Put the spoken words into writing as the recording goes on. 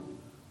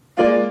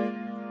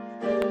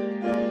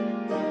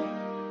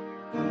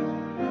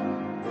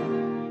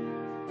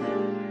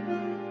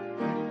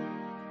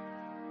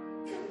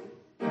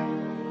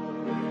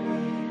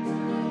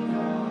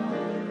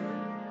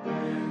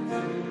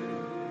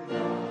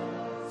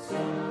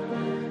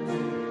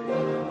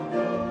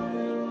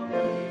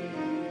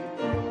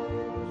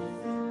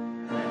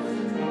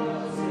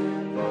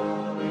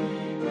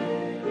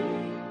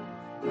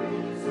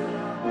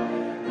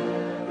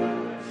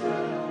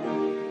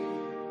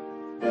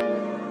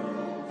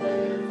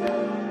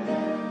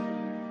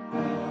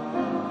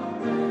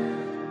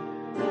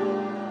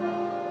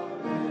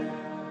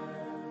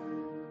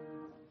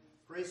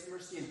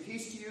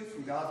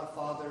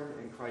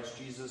Christ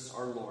Jesus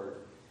our Lord.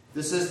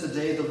 This is the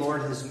day the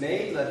Lord has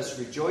made. Let us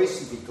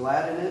rejoice and be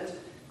glad in it.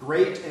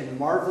 Great and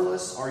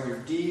marvelous are your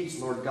deeds,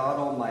 Lord God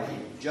Almighty.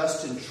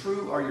 Just and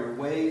true are your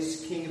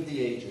ways, King of the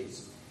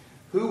ages.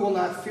 Who will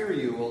not fear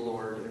you, O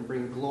Lord, and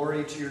bring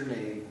glory to your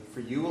name?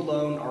 For you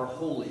alone are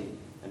holy,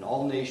 and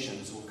all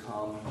nations will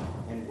come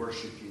and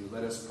worship you.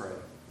 Let us pray.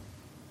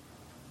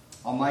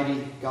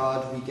 Almighty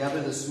God, we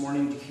gather this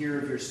morning to hear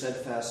of your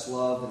steadfast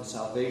love and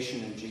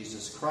salvation in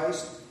Jesus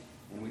Christ,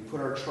 and we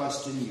put our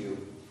trust in you.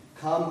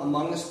 Come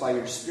among us by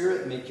your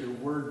Spirit, make your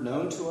word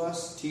known to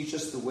us, teach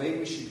us the way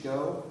we should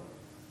go.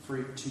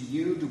 For to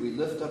you do we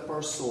lift up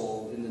our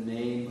soul in the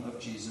name of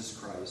Jesus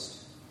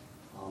Christ.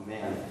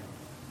 Amen.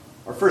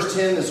 Our first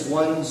hymn is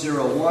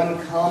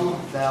 101, Come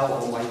Thou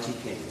Almighty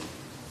King.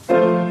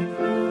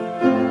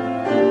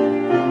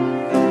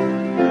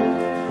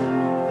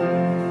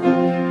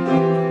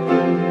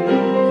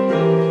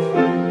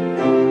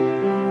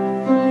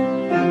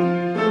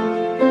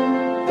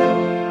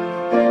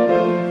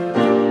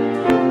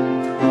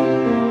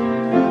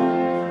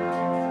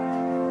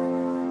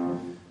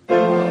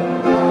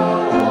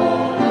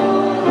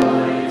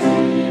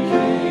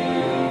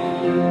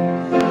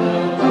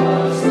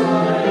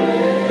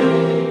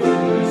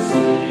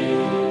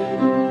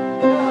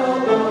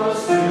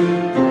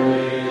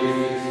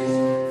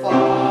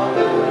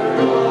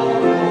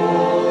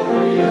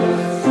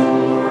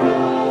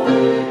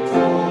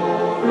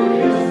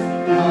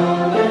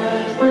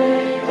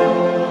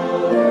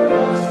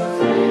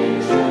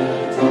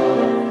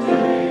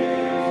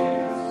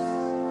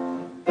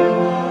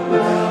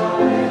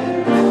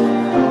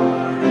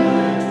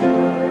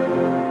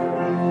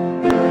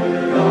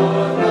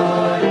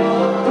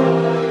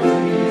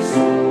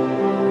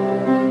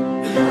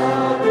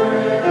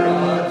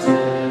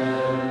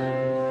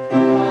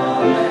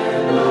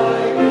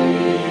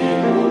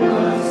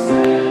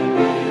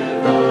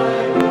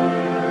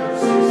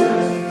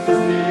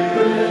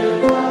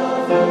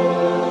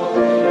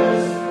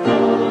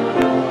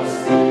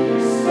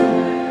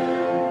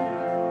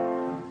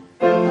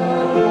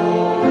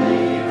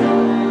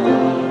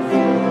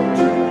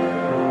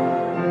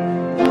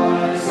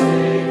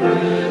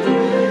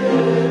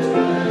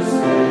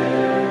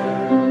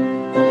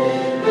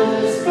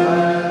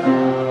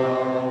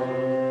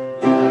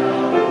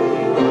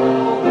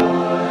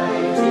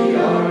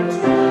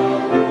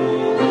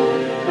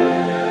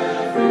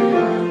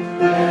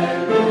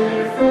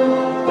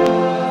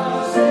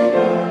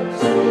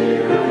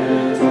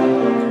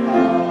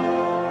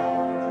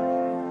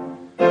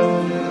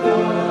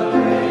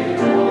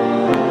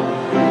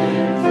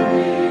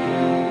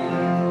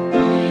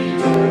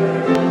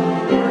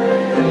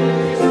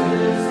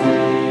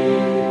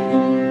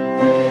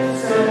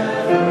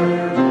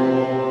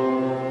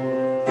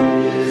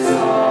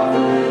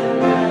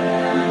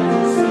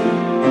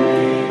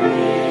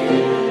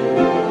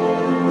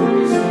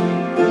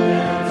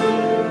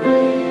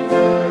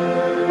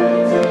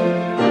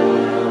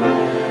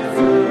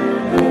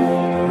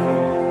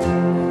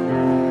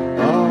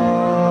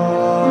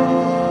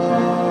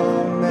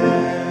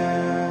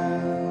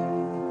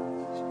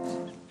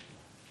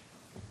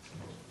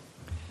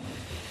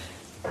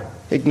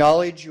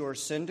 Acknowledge your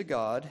sin to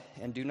God,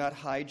 and do not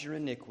hide your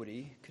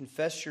iniquity.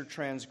 Confess your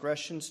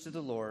transgressions to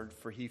the Lord,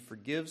 for he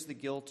forgives the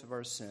guilt of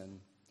our sin.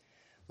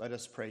 Let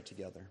us pray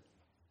together.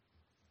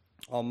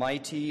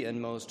 Almighty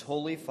and most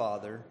holy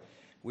Father,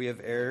 we have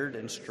erred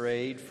and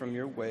strayed from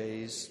your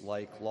ways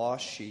like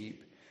lost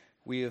sheep.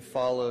 We have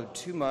followed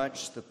too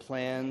much the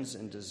plans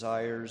and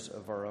desires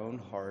of our own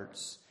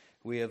hearts.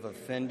 We have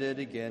offended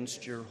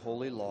against your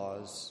holy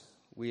laws.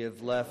 We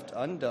have left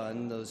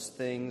undone those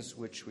things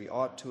which we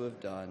ought to have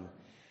done,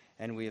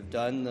 and we have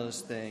done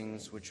those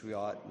things which we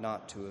ought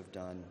not to have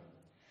done.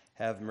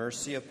 Have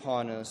mercy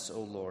upon us,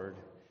 O Lord.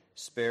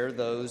 Spare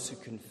those who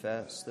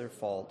confess their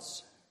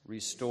faults.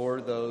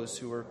 Restore those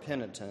who are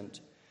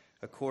penitent,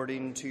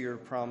 according to your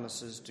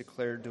promises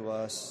declared to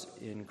us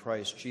in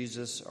Christ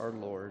Jesus our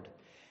Lord.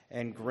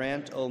 And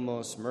grant, O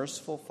most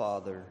merciful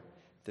Father,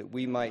 that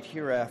we might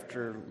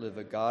hereafter live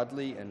a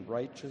godly and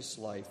righteous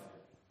life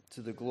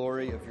to the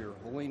glory of your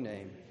holy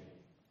name.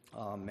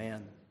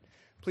 Amen.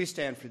 Please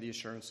stand for the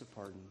assurance of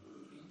pardon.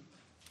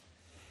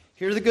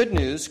 Hear the good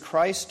news.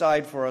 Christ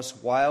died for us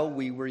while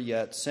we were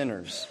yet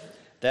sinners.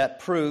 That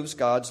proves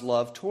God's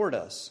love toward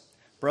us.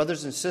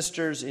 Brothers and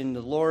sisters in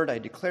the Lord, I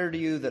declare to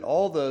you that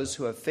all those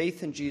who have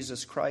faith in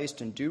Jesus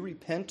Christ and do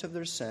repent of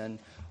their sin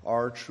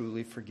are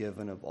truly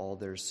forgiven of all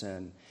their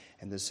sin.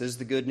 And this is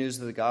the good news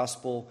of the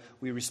gospel.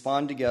 We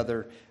respond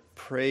together,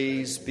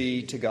 praise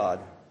be to God.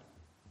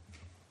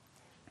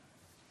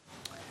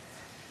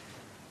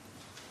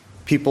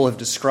 People have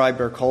described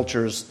our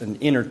culture as an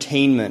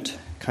entertainment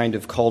kind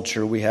of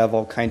culture. We have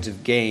all kinds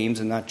of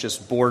games, and not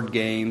just board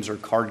games or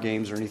card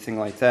games or anything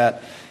like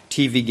that,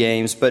 TV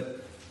games,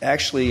 but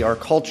actually our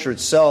culture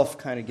itself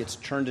kind of gets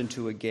turned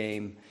into a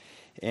game,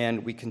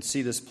 and we can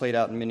see this played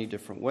out in many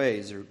different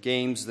ways. There are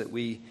games that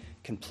we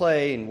can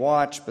play and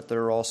watch, but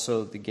there are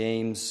also the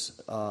games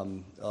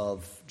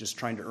of just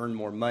trying to earn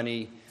more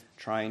money,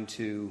 trying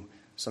to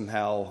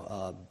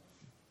somehow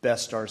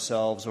best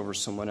ourselves over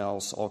someone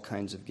else, all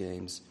kinds of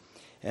games.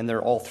 And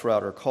they're all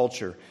throughout our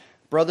culture.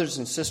 Brothers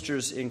and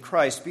sisters in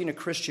Christ, being a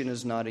Christian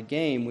is not a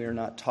game. We are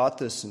not taught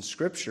this in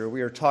Scripture.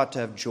 We are taught to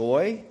have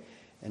joy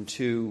and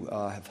to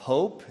have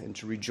hope and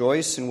to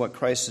rejoice in what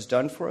Christ has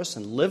done for us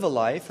and live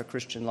a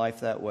Christian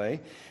life that way.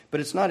 But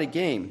it's not a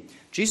game.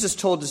 Jesus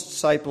told his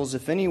disciples,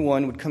 if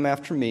anyone would come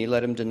after me,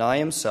 let him deny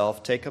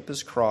himself, take up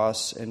his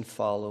cross, and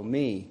follow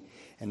me.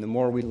 And the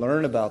more we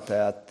learn about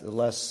that, the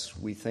less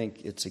we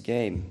think it's a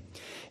game.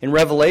 In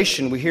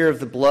Revelation, we hear of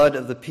the blood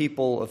of the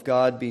people of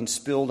God being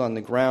spilled on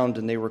the ground,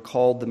 and they were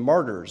called the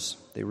martyrs.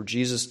 They were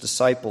Jesus'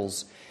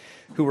 disciples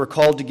who were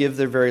called to give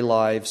their very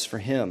lives for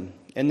him.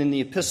 And in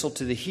the epistle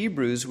to the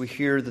Hebrews, we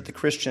hear that the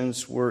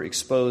Christians were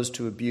exposed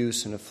to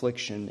abuse and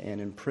affliction and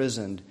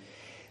imprisoned.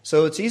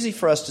 So it's easy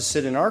for us to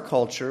sit in our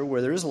culture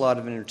where there is a lot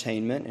of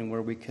entertainment and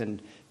where we can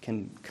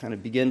kind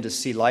of begin to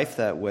see life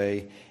that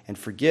way and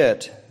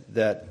forget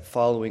that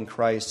following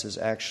Christ is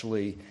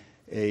actually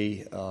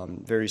a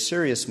very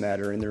serious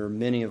matter, and there are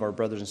many of our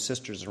brothers and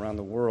sisters around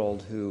the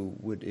world who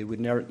it would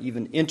never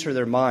even enter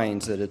their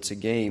minds that it's a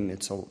game,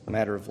 it's a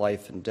matter of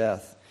life and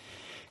death.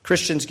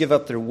 Christians give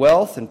up their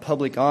wealth and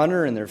public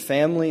honor and their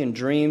family and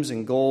dreams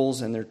and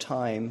goals and their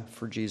time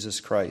for Jesus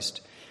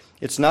Christ.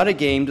 It's not a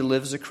game to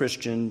live as a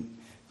Christian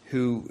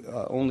who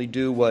only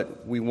do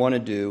what we want to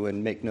do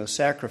and make no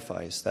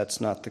sacrifice. That's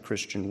not the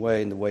Christian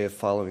way and the way of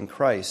following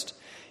Christ.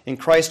 In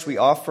Christ, we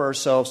offer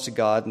ourselves to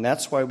God, and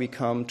that's why we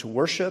come to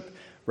worship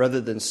rather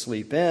than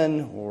sleep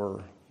in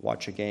or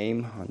watch a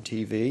game on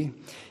TV.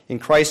 In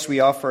Christ,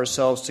 we offer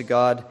ourselves to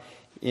God,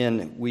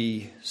 and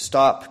we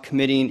stop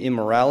committing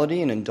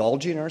immorality and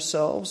indulging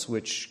ourselves,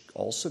 which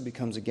also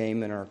becomes a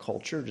game in our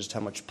culture, just how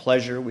much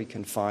pleasure we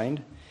can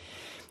find.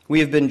 We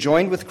have been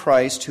joined with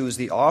Christ, who is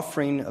the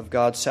offering of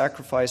God's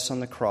sacrifice on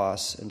the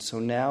cross, and so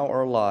now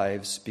our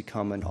lives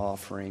become an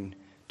offering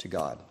to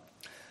God.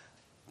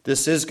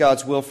 This is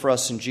God's will for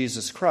us in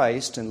Jesus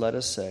Christ, and let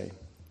us say,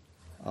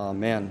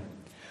 Amen.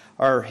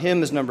 Our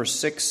hymn is number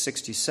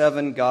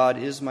 667, God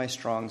is my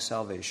strong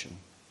salvation.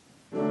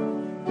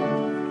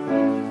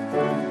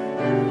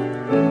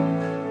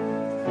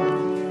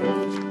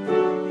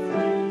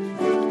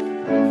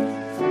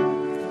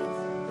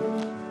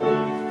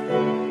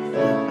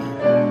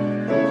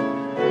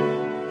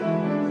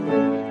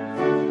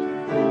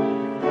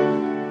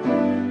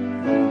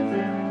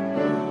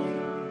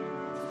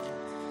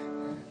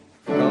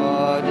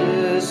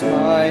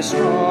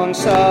 Strong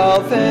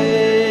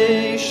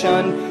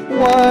salvation,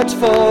 what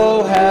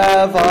foe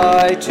have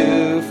I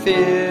to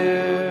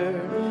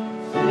fear?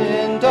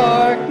 In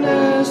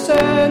darkness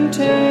and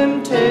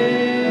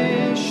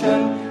temptation,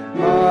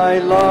 my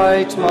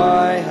light,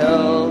 my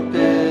help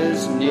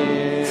is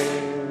near.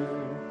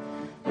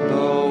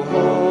 Though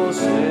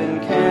hosts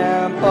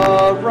encamp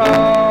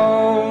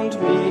around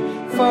me,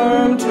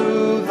 firm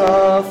to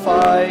the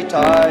fight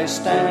I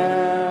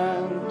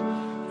stand.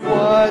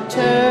 What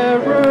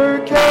terror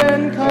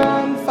can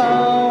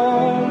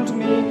confound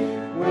me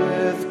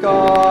with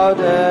God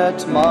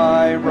at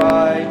my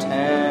right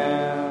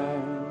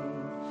hand?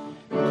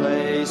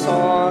 Place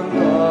on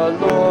the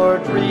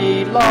Lord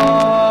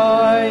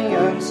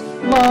reliance,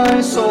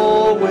 my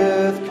soul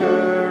with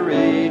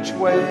courage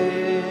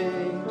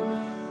wait.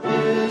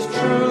 His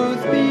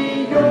truth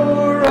be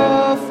your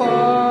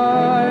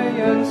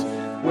affiance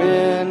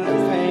when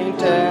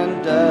faint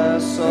and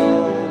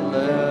desolate.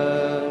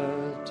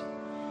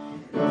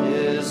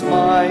 His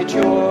might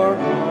your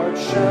heart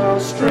shall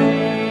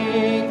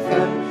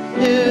strengthen,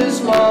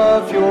 His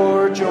love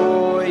your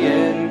joy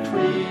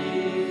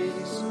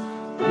increase.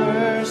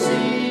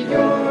 Mercy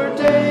your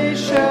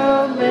days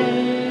shall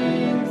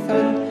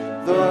lengthen,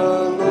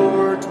 the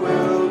Lord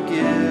will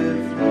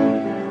give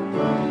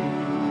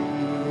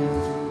you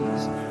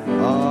peace.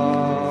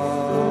 Amen.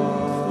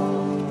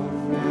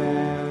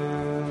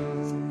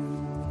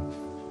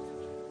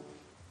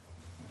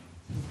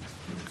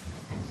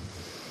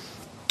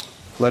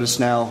 Let us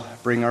now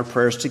bring our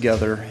prayers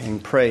together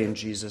and pray in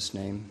Jesus'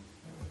 name.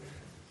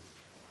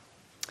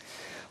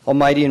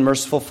 Almighty and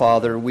merciful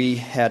Father, we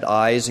had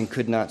eyes and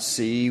could not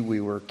see. We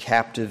were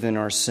captive in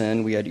our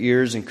sin. We had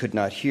ears and could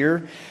not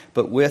hear.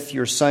 But with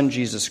your Son,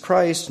 Jesus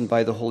Christ, and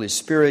by the Holy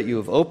Spirit, you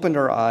have opened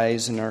our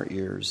eyes and our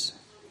ears.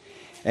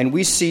 And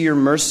we see your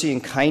mercy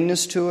and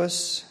kindness to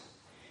us.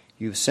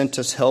 You've sent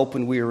us help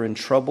when we were in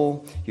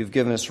trouble. You've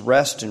given us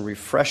rest and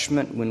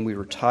refreshment when we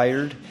were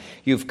tired.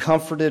 You've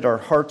comforted our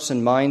hearts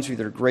and minds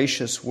with your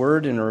gracious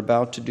word and are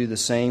about to do the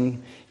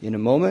same in a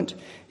moment.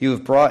 You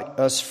have brought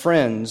us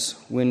friends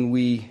when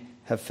we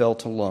have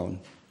felt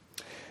alone.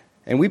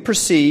 And we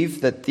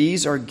perceive that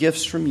these are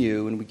gifts from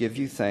you, and we give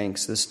you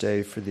thanks this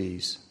day for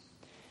these.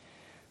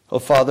 Oh,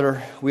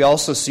 Father, we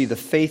also see the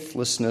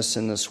faithlessness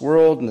in this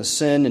world and the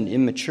sin and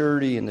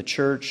immaturity in the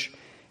church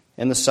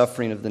and the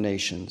suffering of the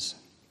nations.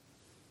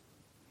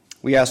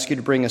 We ask you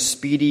to bring a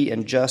speedy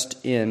and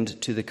just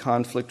end to the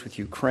conflict with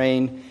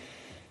Ukraine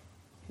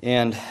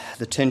and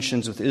the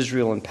tensions with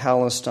Israel and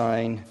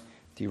Palestine,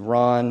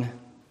 Iran,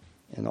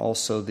 and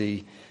also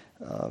the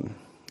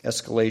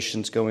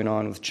escalations going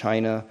on with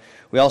China.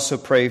 We also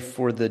pray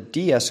for the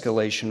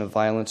de-escalation of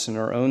violence in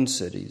our own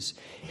cities.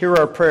 Hear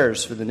our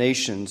prayers for the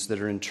nations that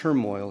are in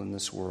turmoil in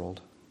this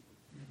world.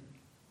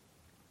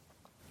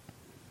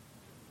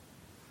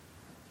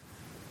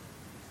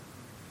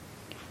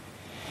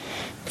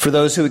 For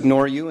those who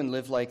ignore you and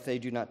live like they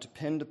do not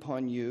depend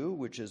upon you,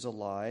 which is a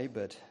lie,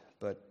 but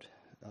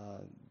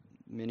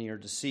many are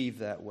deceived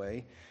that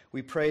way,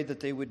 we pray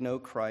that they would know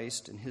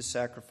Christ and his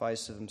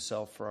sacrifice of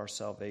himself for our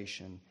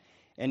salvation,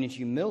 and in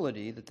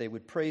humility that they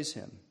would praise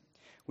him.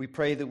 We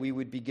pray that we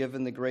would be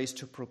given the grace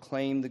to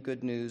proclaim the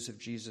good news of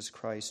Jesus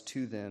Christ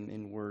to them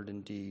in word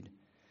and deed,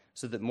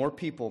 so that more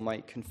people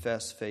might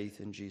confess faith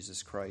in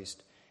Jesus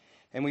Christ.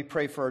 And we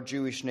pray for our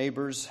Jewish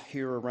neighbors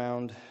here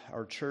around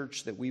our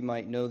church, that we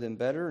might know them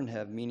better and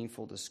have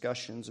meaningful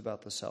discussions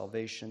about the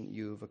salvation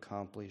you have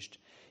accomplished.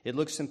 It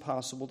looks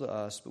impossible to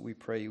us, but we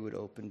pray you would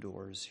open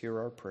doors. Hear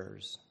our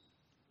prayers.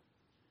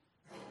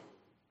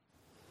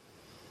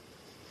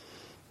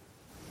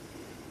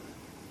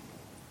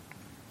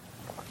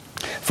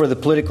 For the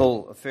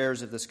political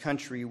affairs of this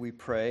country, we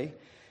pray.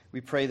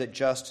 We pray that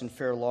just and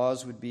fair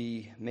laws would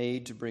be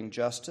made to bring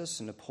justice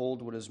and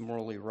uphold what is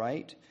morally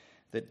right,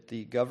 that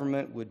the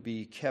government would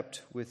be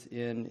kept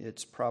within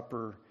its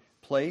proper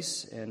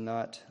place and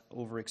not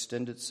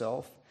overextend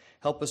itself.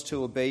 Help us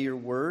to obey your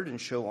word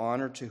and show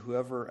honor to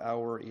whoever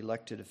our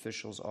elected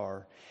officials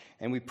are.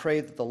 And we pray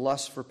that the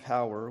lust for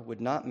power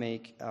would not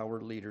make our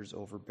leaders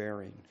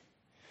overbearing.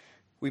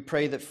 We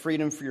pray that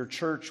freedom for your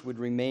church would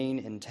remain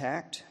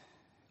intact.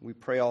 We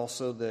pray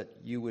also that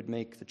you would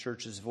make the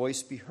church's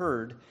voice be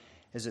heard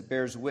as it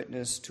bears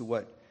witness to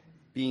what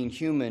being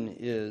human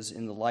is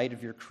in the light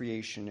of your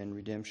creation and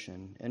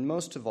redemption, and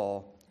most of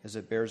all, as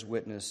it bears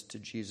witness to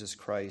Jesus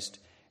Christ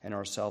and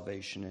our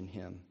salvation in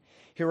him.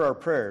 Hear our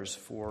prayers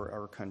for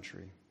our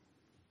country.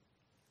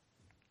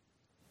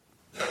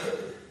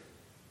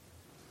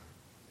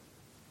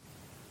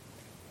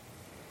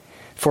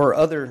 For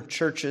other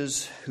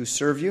churches who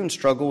serve you and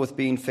struggle with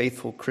being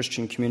faithful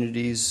Christian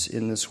communities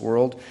in this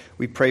world,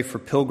 we pray for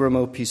Pilgrim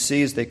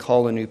OPC as they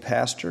call a new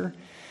pastor.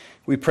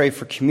 We pray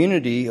for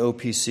Community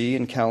OPC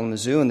in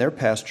Kalamazoo and their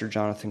pastor,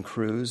 Jonathan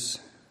Cruz.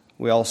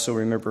 We also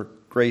remember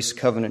Grace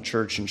Covenant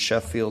Church in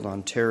Sheffield,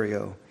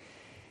 Ontario,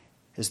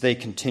 as they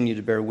continue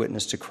to bear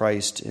witness to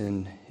Christ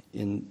in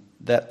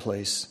that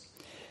place.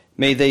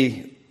 May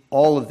they,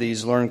 all of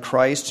these, learn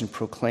Christ and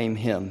proclaim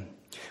him.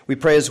 We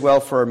pray as well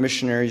for our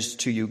missionaries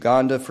to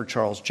Uganda, for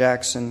Charles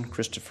Jackson,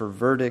 Christopher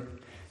Verdick,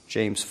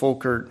 James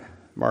Folkert,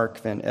 Mark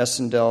Van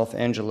Essendelf,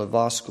 Angela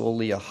Voskel,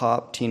 Leah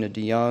Hopp, Tina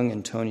DeYoung,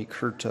 and Tony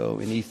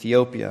Curto in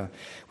Ethiopia.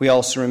 We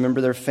also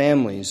remember their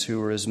families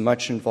who are as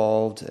much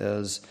involved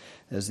as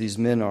these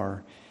men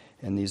are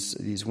and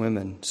these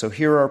women. So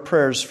hear our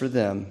prayers for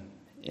them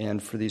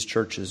and for these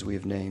churches we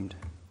have named.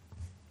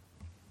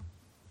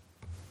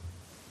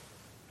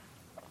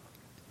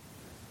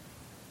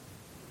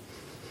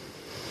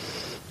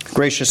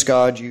 Gracious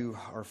God, you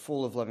are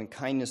full of loving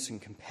kindness and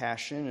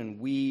compassion, and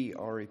we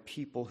are a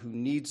people who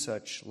need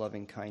such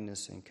loving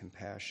kindness and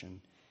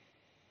compassion.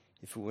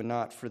 If it were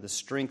not for the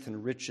strength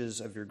and riches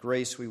of your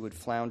grace, we would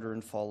flounder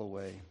and fall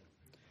away.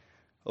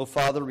 O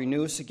Father,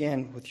 renew us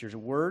again with your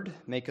word.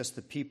 Make us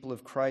the people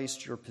of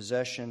Christ, your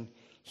possession.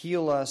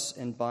 Heal us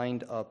and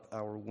bind up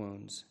our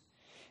wounds.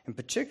 And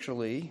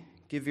particularly,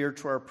 give ear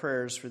to our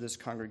prayers for this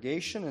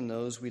congregation and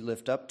those we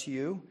lift up to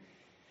you,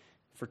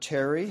 for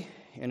Terry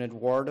and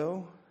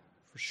Eduardo,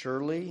 for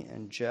Shirley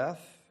and Jeff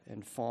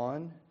and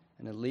Fawn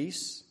and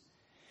Elise,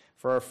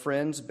 for our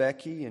friends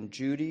Becky and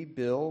Judy,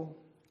 Bill,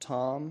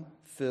 Tom,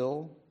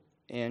 Phil,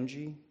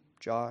 Angie,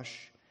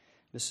 Josh,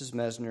 Mrs.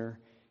 Mesner,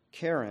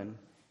 Karen,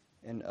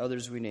 and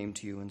others we name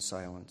to you in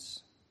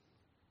silence.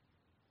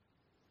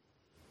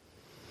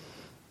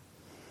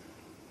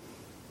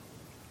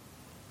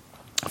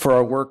 For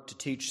our work to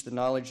teach the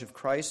knowledge of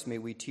Christ, may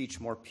we teach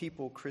more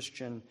people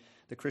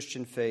the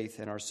Christian faith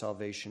and our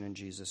salvation in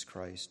Jesus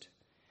Christ.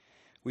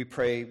 We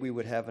pray we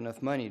would have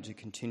enough money to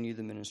continue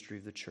the ministry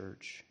of the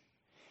church.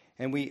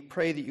 And we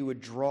pray that you would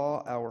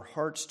draw our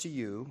hearts to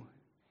you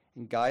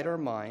and guide our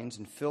minds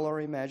and fill our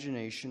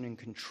imagination and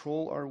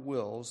control our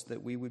wills,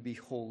 that we would be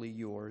wholly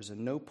yours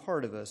and no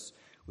part of us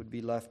would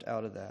be left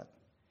out of that.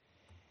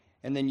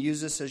 And then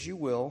use us as you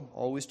will,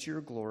 always to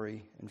your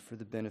glory and for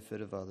the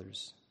benefit of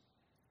others.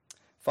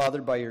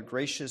 Father, by your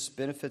gracious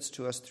benefits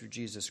to us through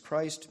Jesus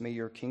Christ, may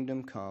your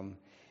kingdom come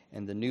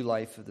and the new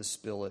life of the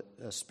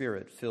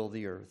Spirit fill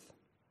the earth.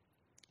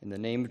 In the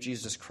name of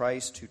Jesus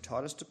Christ, who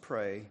taught us to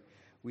pray,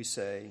 we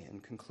say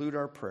and conclude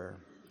our prayer,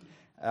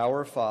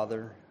 Our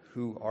Father,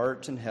 who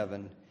art in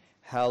heaven,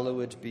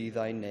 hallowed be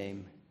thy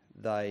name.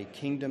 Thy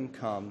kingdom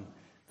come,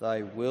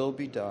 thy will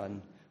be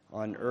done,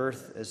 on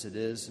earth as it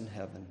is in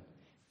heaven.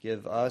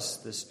 Give us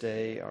this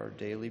day our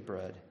daily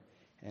bread,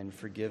 and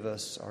forgive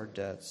us our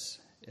debts,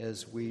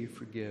 as we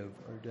forgive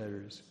our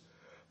debtors.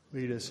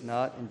 Lead us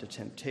not into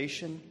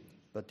temptation,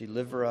 but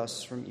deliver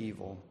us from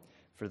evil.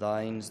 For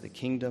thine is the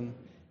kingdom,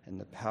 and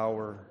the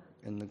power,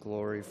 and the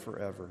glory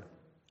forever.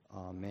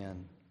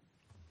 Amen.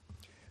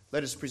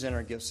 Let us present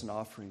our gifts and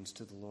offerings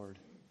to the Lord.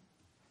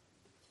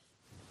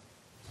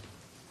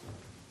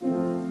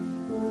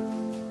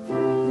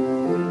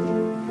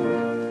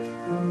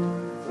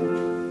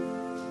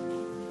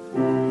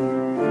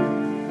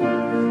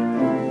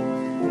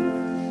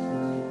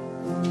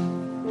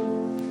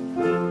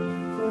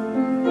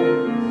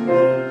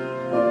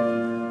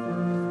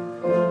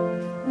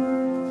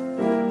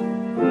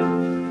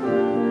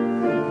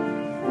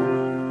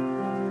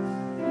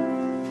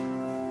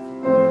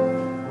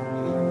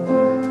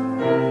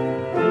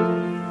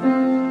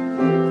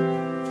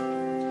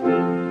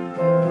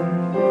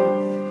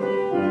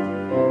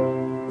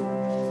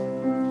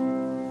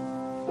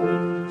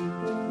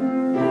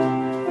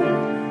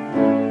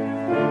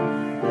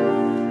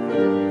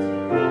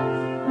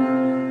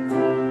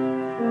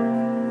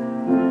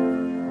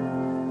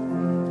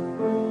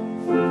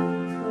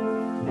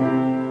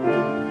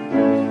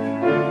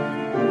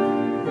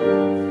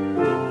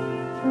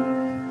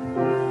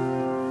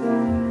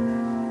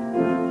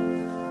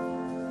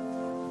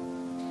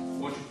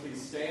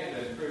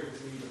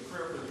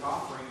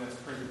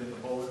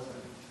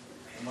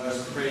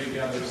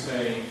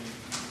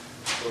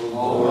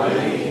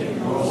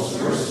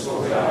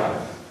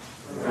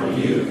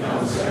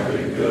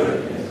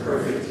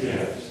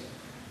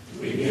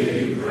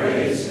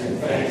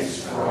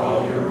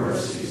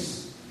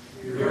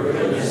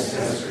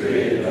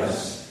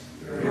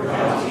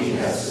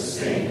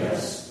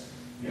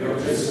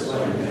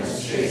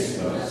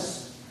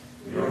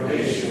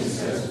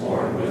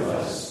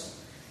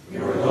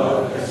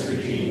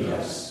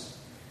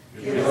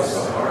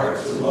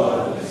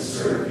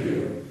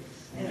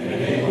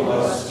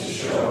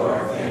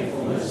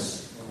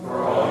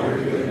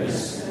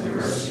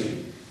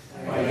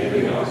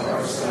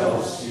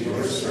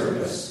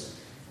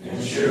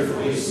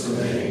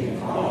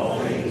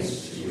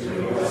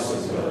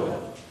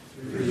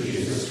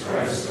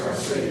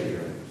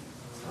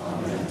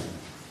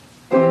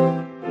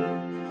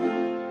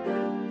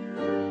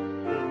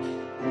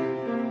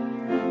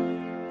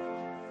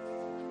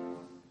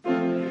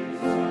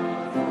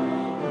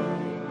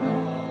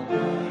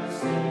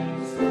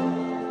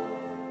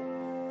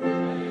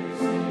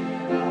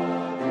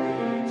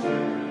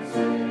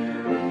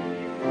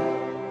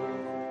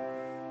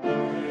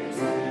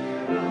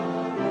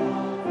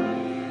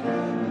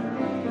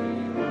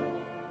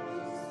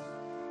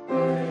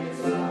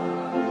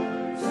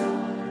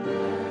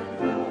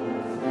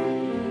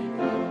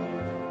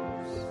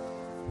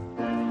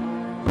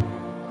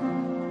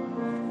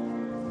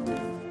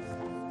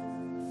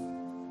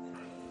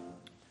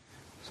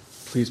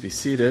 Please be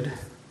seated.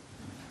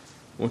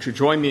 Won't you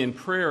join me in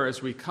prayer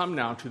as we come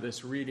now to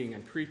this reading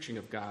and preaching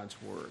of God's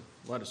Word?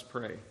 Let us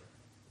pray.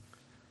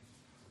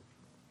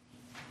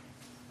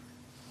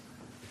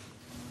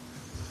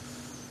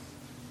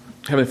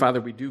 Heavenly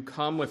Father, we do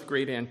come with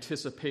great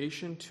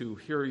anticipation to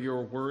hear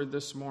your word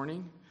this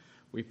morning.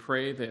 We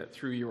pray that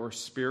through your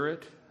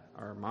Spirit,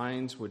 our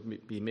minds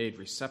would be made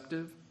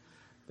receptive,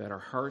 that our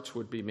hearts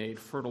would be made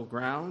fertile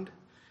ground,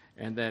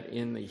 and that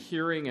in the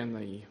hearing and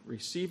the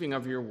receiving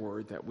of your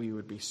word, that we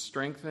would be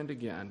strengthened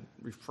again,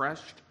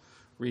 refreshed,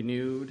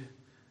 renewed,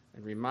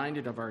 and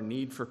reminded of our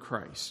need for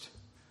Christ.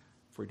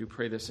 For we do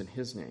pray this in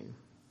his name.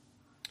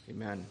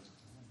 Amen.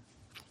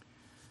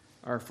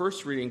 Our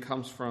first reading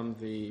comes from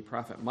the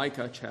prophet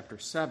Micah, chapter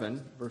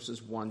 7, verses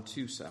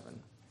 1-7.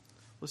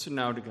 Listen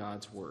now to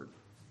God's word.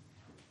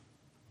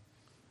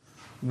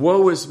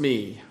 Woe is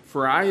me,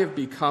 for I have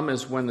become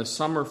as when the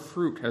summer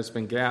fruit has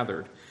been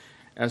gathered,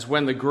 as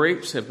when the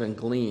grapes have been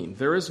gleaned.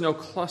 There is no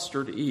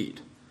cluster to eat,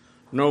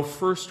 no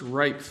first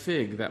ripe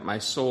fig that my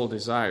soul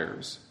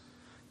desires.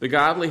 The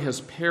godly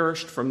has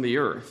perished from the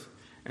earth,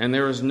 and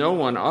there is no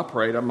one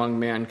upright among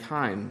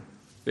mankind.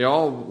 They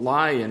all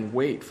lie in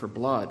wait for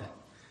blood,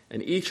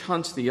 and each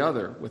hunts the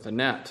other with a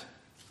net.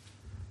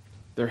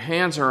 Their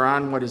hands are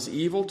on what is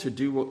evil to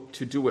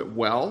do it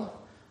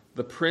well.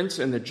 The prince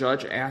and the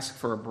judge ask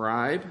for a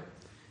bribe,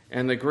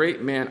 and the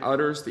great man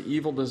utters the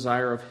evil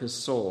desire of his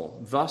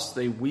soul. Thus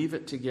they weave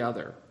it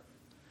together.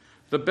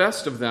 The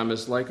best of them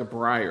is like a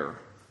briar.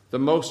 The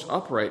most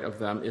upright of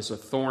them is a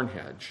thorn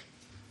hedge.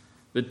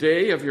 The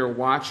day of your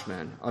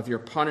watchmen, of your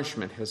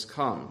punishment, has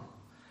come.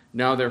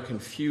 Now their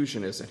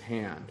confusion is at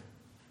hand.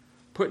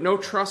 Put no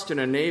trust in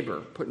a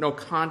neighbor. Put no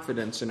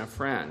confidence in a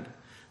friend.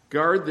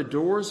 Guard the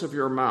doors of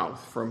your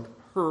mouth from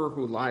her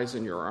who lies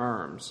in your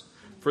arms.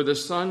 For the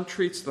son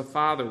treats the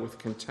father with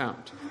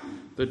contempt.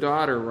 The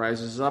daughter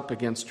rises up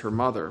against her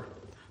mother.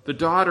 The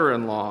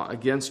daughter-in-law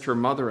against her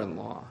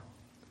mother-in-law.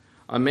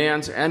 A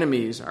man's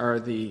enemies are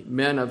the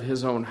men of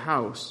his own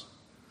house.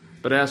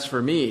 But as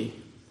for me,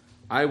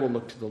 I will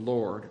look to the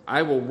Lord.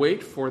 I will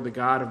wait for the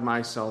God of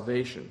my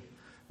salvation.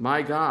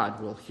 My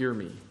God will hear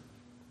me.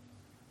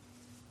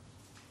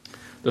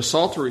 The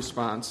Psalter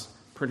response,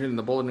 printed in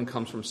the bulletin,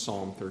 comes from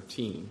Psalm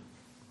 13.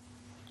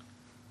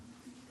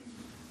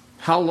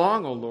 How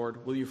long, O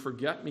Lord, will you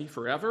forget me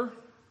forever?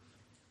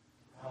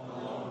 How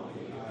long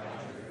will you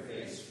hide your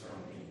face from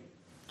me?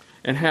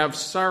 And have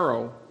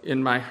sorrow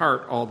in my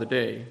heart all the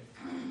day.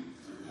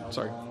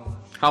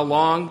 How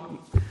long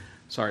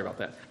Sorry about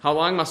that. How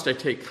long must I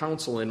take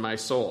counsel in my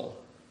soul?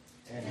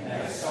 And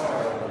have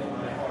sorrow in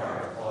my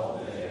heart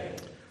all day.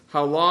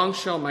 How long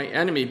shall my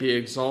enemy be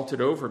exalted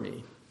over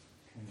me?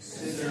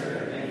 Consider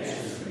and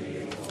answer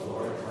me, O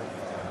Lord my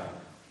God.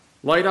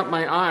 Light up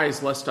my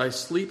eyes, lest I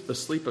sleep the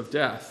sleep of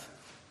death.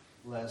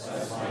 Lest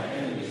my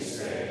enemies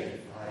say,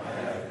 I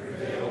have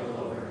prevailed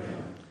over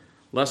him.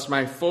 Lest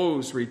my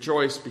foes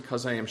rejoice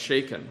because I am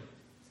shaken.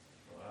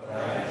 But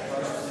I have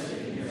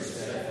trusted in your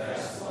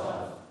steadfast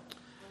love.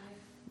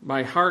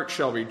 My heart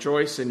shall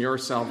rejoice in your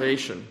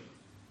salvation.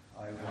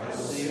 I will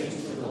sing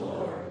to the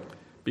Lord.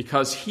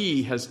 Because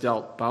he has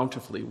dealt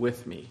bountifully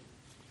with me.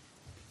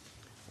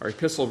 Our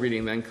epistle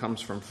reading then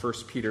comes from 1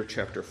 Peter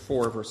chapter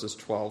 4, verses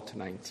 12 to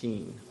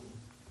 19.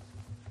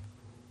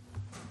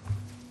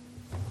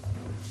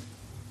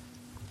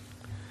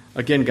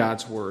 Again,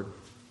 God's word.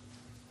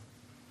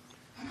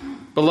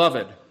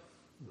 Beloved,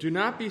 do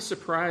not be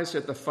surprised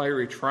at the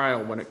fiery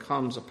trial when it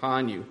comes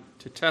upon you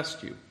to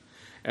test you,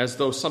 as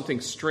though something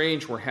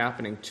strange were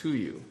happening to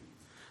you.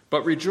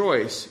 But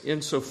rejoice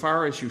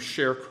insofar as you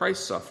share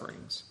Christ's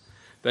sufferings,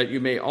 that you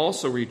may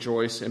also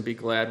rejoice and be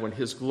glad when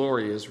his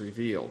glory is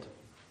revealed.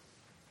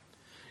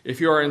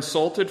 If you are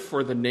insulted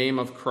for the name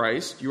of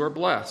Christ, you are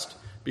blessed,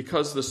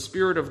 because the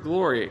Spirit of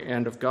glory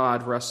and of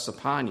God rests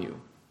upon you.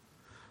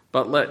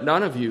 But let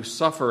none of you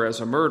suffer as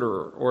a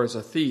murderer, or as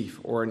a thief,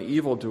 or an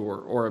evildoer,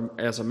 or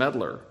as a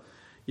meddler.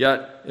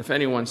 Yet, if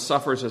anyone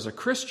suffers as a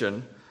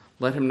Christian,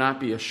 let him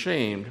not be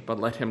ashamed, but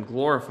let him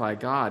glorify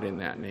God in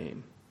that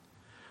name.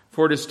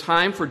 For it is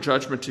time for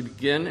judgment to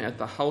begin at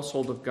the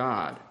household of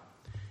God.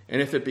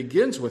 And if it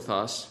begins with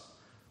us,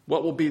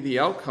 what will be the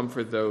outcome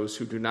for those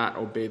who do not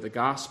obey the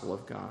gospel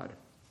of God?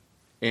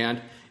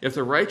 And if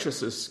the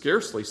righteous is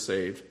scarcely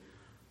saved,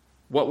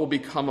 what will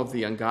become of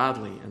the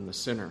ungodly and the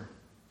sinner?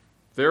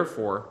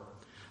 Therefore,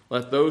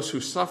 let those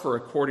who suffer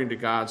according to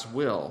God's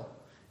will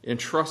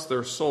entrust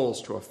their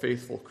souls to a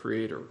faithful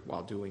Creator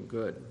while doing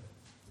good.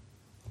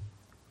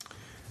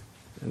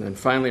 And then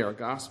finally, our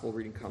gospel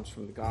reading comes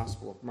from the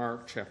Gospel of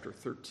Mark, chapter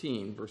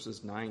 13,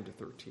 verses 9 to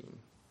 13.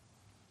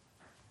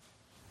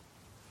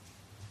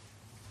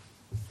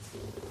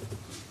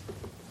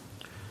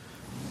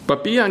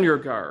 But be on your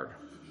guard,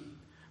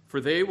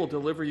 for they will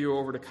deliver you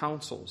over to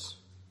councils,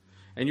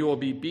 and you will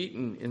be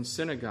beaten in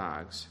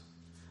synagogues,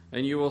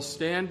 and you will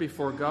stand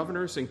before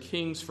governors and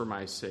kings for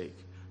my sake,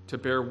 to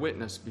bear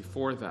witness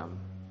before them.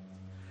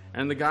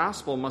 And the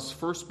gospel must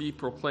first be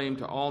proclaimed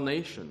to all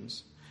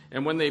nations.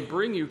 And when they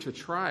bring you to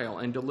trial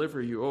and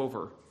deliver you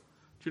over,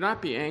 do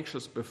not be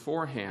anxious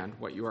beforehand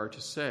what you are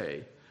to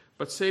say,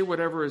 but say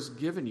whatever is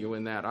given you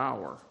in that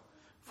hour.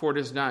 For it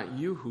is not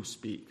you who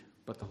speak,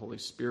 but the Holy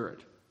Spirit.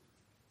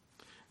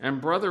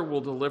 And brother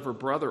will deliver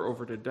brother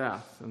over to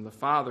death, and the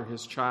father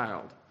his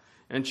child.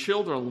 And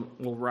children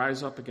will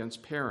rise up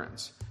against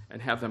parents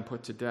and have them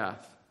put to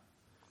death.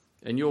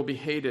 And you will be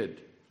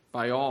hated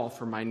by all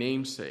for my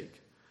name's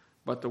sake,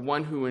 but the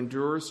one who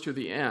endures to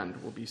the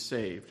end will be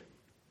saved.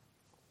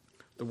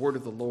 The word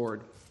of the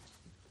Lord.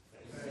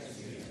 Thanks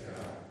be to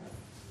God.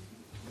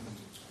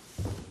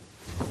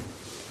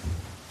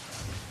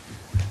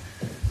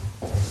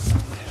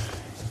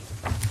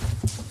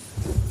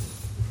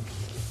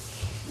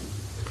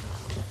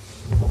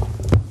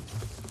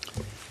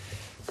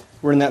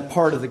 We're in that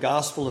part of the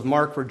Gospel of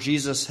Mark where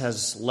Jesus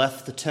has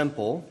left the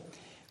temple,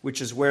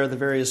 which is where the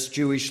various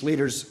Jewish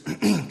leaders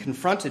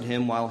confronted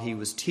him while he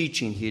was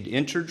teaching. He had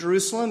entered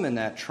Jerusalem in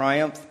that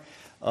triumph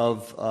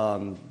of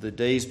the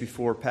days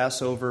before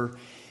Passover,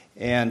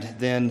 and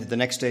then the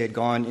next day had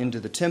gone into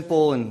the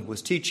temple and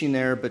was teaching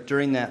there. But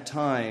during that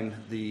time,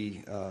 the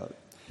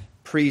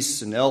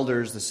priests and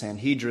elders, the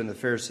Sanhedrin, the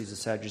Pharisees, the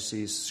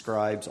Sadducees,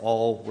 scribes,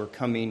 all were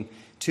coming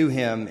to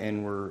him,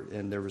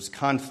 and there was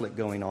conflict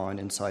going on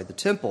inside the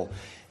temple.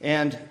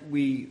 And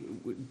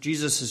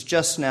Jesus has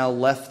just now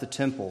left the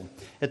temple.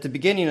 At the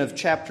beginning of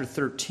chapter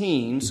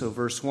 13, so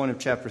verse 1 of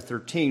chapter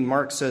 13,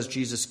 Mark says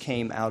Jesus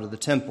came out of the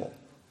temple.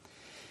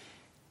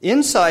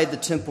 Inside the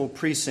temple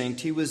precinct,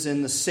 he was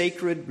in the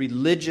sacred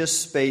religious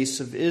space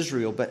of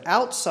Israel. But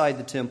outside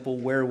the temple,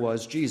 where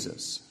was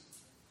Jesus?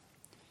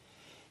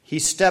 He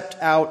stepped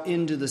out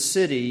into the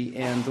city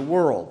and the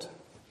world.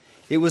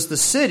 It was the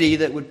city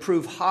that would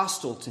prove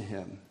hostile to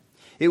him.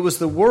 It was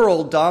the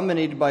world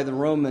dominated by the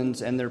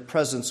Romans, and their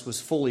presence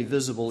was fully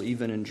visible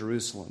even in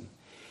Jerusalem.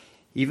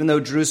 Even though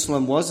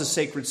Jerusalem was a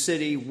sacred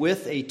city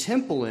with a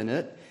temple in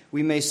it,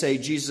 we may say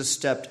Jesus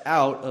stepped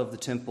out of the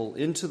temple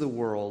into the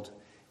world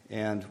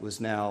and was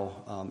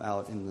now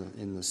out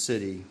in the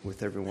city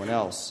with everyone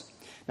else.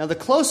 Now, the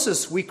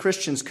closest we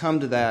Christians come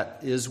to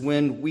that is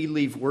when we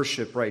leave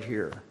worship right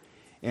here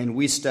and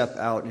we step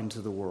out into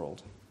the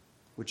world.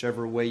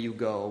 Whichever way you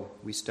go,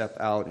 we step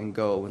out and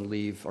go and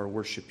leave our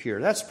worship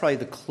here. That's probably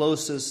the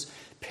closest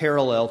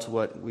parallel to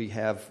what we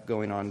have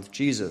going on with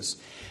Jesus.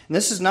 And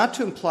this is not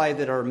to imply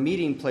that our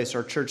meeting place,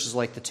 our church, is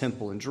like the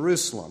temple in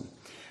Jerusalem,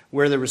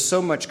 where there was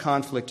so much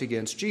conflict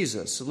against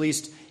Jesus. At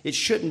least it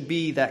shouldn't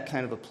be that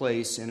kind of a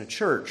place in a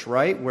church,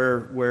 right?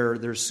 Where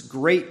there's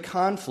great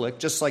conflict,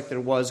 just like there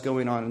was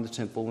going on in the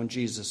temple when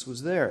Jesus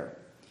was there.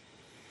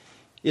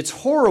 It's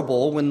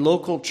horrible when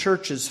local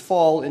churches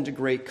fall into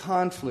great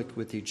conflict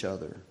with each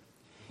other.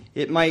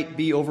 It might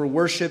be over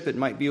worship, it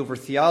might be over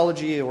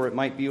theology, or it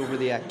might be over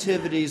the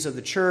activities of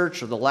the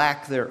church or the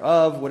lack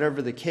thereof.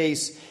 Whatever the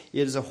case,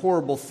 it is a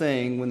horrible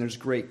thing when there's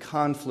great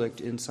conflict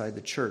inside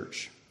the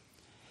church.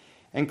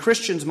 And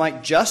Christians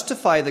might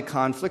justify the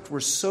conflict. We're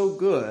so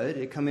good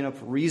at coming up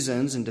with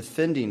reasons and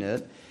defending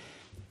it.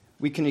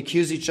 We can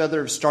accuse each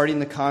other of starting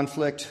the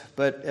conflict,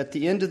 but at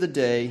the end of the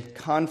day,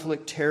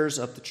 conflict tears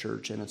up the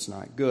church, and it's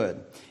not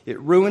good. It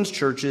ruins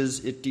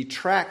churches, it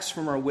detracts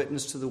from our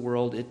witness to the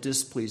world, it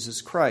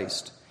displeases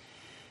Christ.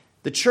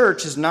 The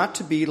church is not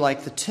to be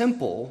like the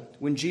temple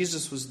when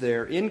Jesus was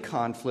there in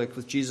conflict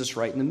with Jesus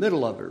right in the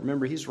middle of it.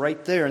 Remember, he's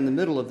right there in the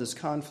middle of this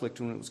conflict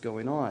when it was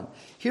going on.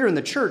 Here in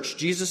the church,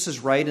 Jesus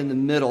is right in the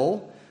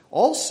middle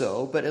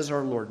also, but as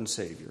our Lord and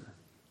Savior.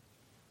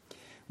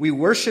 We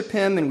worship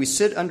him and we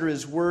sit under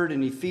his word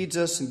and he feeds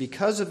us, and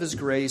because of his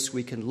grace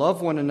we can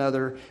love one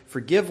another,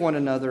 forgive one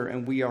another,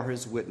 and we are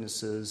his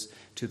witnesses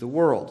to the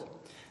world.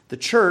 The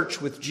church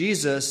with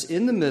Jesus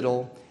in the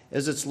middle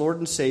as its Lord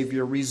and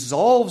Savior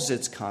resolves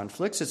its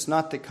conflicts. It's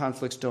not that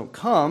conflicts don't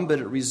come, but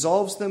it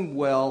resolves them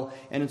well,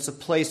 and it's a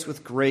place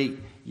with great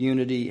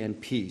unity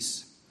and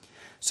peace.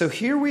 So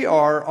here we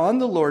are on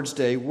the Lord's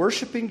Day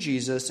worshiping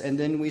Jesus, and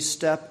then we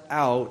step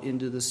out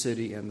into the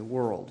city and the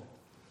world.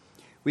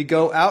 We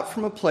go out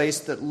from a place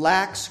that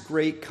lacks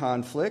great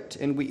conflict,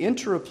 and we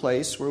enter a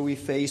place where we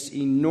face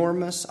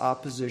enormous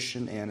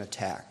opposition and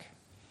attack.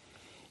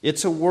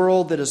 It's a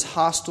world that is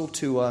hostile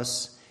to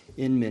us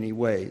in many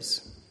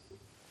ways.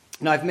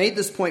 Now, I've made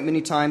this point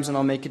many times, and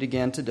I'll make it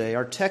again today.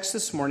 Our text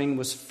this morning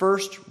was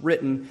first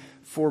written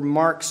for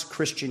Mark's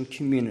Christian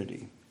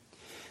community.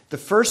 The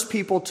first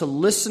people to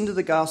listen to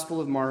the Gospel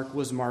of Mark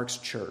was Mark's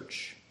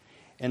church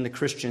and the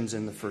Christians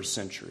in the first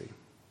century.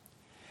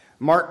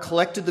 Mark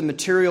collected the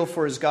material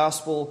for his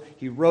gospel,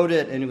 he wrote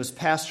it, and it was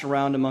passed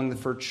around among the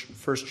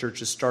first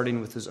churches,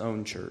 starting with his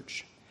own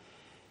church.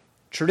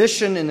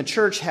 Tradition in the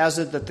church has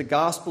it that the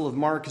Gospel of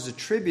Mark is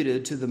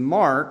attributed to the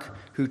Mark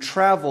who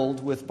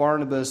traveled with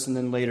Barnabas and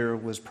then later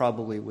was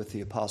probably with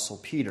the Apostle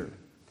Peter.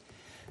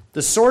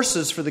 The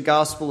sources for the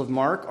Gospel of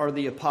Mark are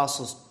the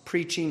apostles'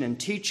 preaching and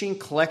teaching,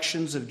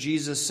 collections of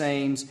Jesus'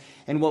 sayings,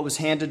 and what was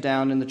handed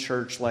down in the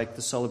church, like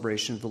the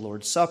celebration of the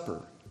Lord's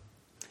Supper.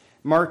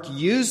 Mark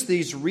used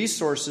these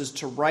resources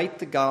to write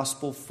the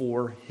gospel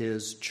for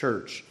his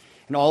church.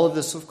 And all of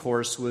this, of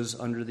course, was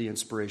under the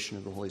inspiration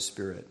of the Holy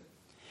Spirit.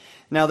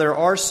 Now, there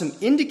are some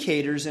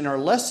indicators in our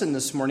lesson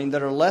this morning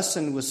that our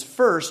lesson was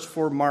first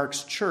for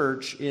Mark's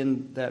church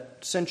in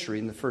that century,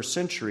 in the first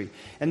century.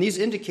 And these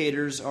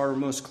indicators are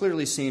most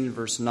clearly seen in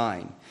verse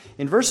 9.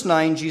 In verse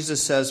 9,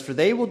 Jesus says, "For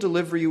they will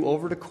deliver you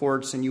over to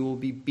courts, and you will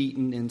be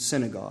beaten in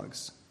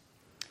synagogues."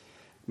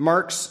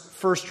 Mark's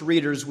first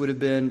readers would have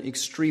been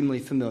extremely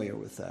familiar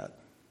with that.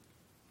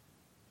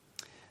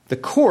 The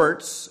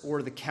courts,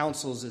 or the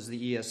councils as the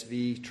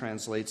ESV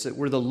translates it,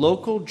 were the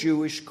local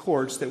Jewish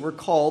courts that were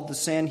called the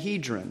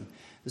Sanhedrin.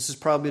 This is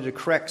probably to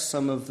correct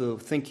some of the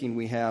thinking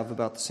we have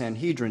about the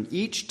Sanhedrin.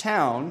 Each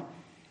town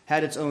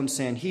had its own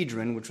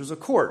Sanhedrin, which was a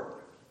court.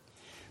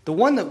 The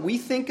one that we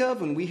think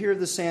of when we hear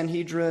the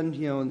Sanhedrin,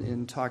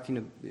 in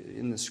talking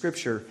in the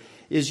Scripture,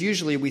 is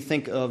usually we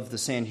think of the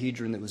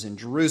Sanhedrin that was in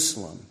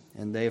Jerusalem.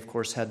 And they, of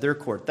course, had their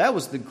court. That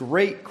was the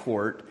great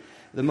court,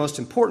 the most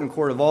important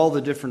court of all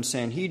the different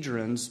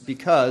Sanhedrins,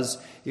 because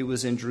it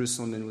was in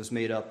Jerusalem and was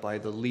made up by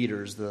the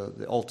leaders,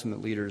 the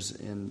ultimate leaders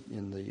in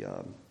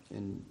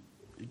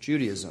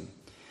Judaism.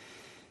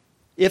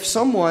 If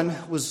someone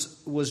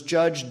was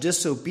judged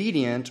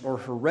disobedient or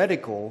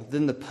heretical,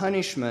 then the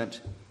punishment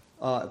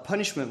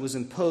was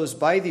imposed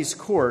by these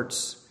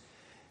courts,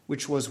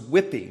 which was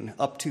whipping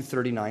up to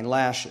 39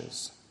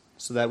 lashes.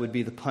 So that would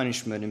be the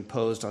punishment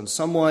imposed on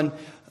someone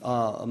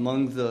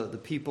among the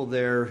people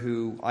there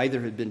who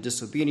either had been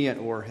disobedient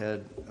or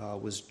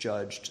was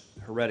judged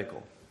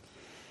heretical.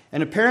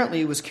 And apparently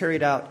it was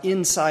carried out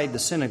inside the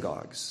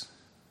synagogues.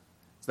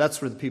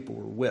 That's where the people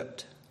were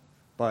whipped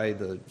by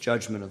the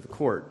judgment of the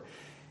court.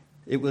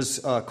 It was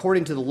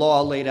according to the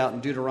law laid out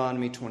in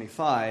Deuteronomy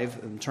 25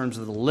 in terms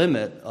of the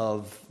limit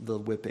of the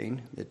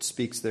whipping. It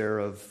speaks there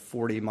of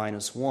 40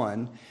 minus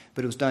 1,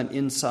 but it was done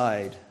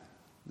inside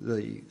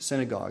the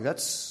synagogue.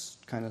 That's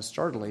kind of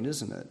startling,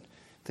 isn't it?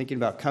 Thinking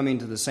about coming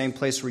to the same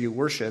place where you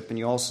worship and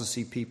you also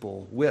see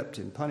people whipped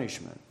in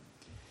punishment.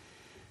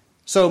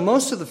 So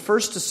most of the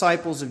first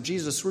disciples of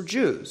Jesus were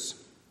Jews,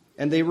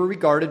 and they were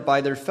regarded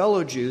by their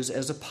fellow Jews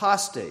as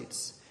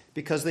apostates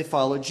because they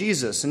followed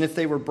Jesus. And if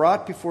they were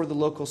brought before the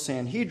local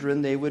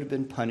Sanhedrin, they would have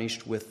been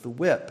punished with the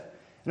whip.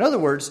 In other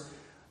words,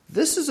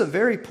 this is a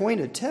very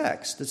pointed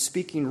text that's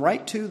speaking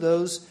right to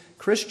those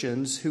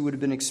Christians who would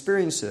have been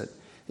experiencing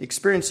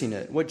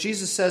it. What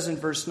Jesus says in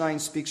verse 9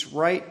 speaks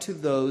right to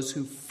those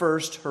who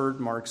first heard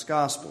Mark's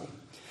gospel.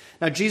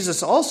 Now,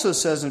 Jesus also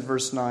says in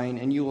verse 9,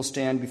 "And you will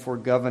stand before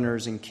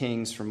governors and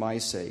kings for my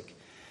sake."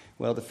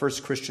 Well, the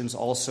first Christians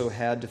also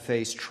had to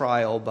face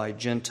trial by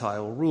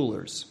Gentile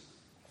rulers.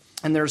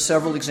 And there are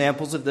several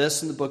examples of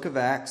this in the book of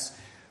Acts,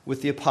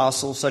 with the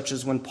apostles, such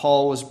as when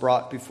Paul was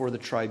brought before the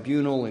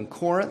tribunal in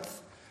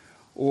Corinth,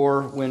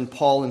 or when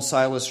Paul and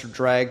Silas were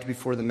dragged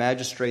before the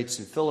magistrates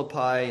in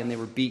Philippi and they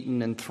were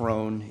beaten and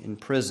thrown in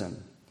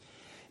prison.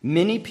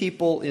 Many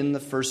people in the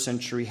first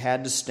century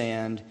had to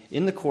stand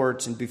in the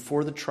courts and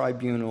before the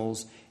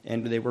tribunals,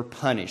 and they were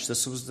punished.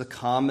 This was the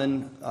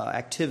common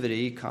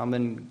activity,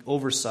 common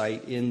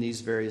oversight in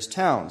these various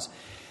towns.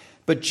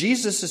 But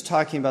Jesus is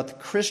talking about the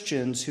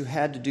Christians who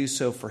had to do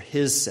so for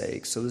his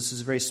sake. So this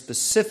is very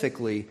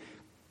specifically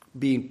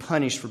being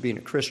punished for being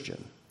a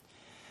Christian.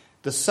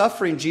 The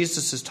suffering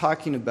Jesus is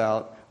talking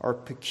about are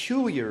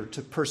peculiar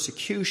to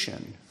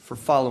persecution for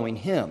following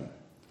him,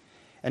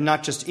 and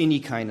not just any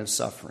kind of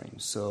suffering.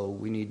 So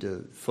we need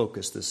to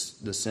focus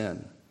this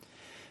in.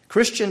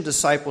 Christian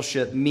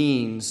discipleship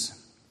means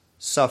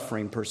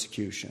suffering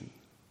persecution.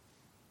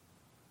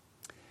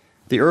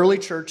 The early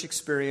church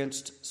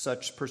experienced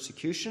such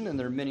persecution, and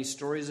there are many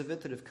stories of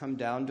it that have come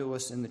down to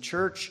us in the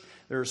church.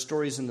 There are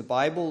stories in the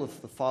Bible of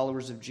the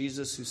followers of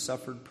Jesus who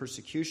suffered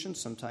persecution,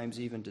 sometimes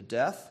even to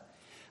death,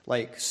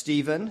 like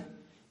Stephen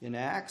in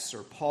Acts,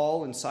 or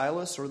Paul and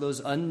Silas, or those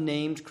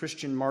unnamed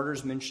Christian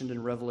martyrs mentioned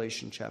in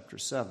Revelation chapter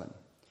 7.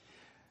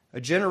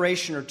 A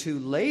generation or two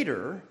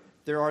later,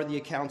 there are the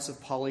accounts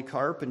of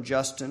Polycarp and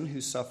Justin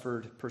who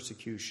suffered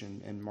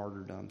persecution and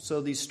martyrdom. So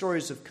these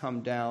stories have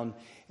come down,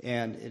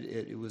 and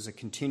it was a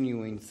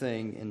continuing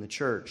thing in the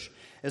church.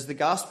 As the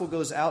gospel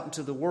goes out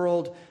into the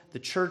world, the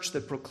church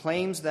that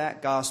proclaims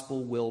that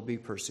gospel will be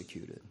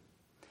persecuted.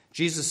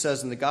 Jesus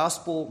says, and the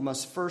gospel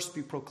must first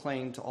be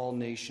proclaimed to all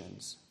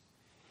nations.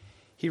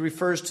 He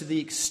refers to the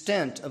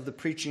extent of the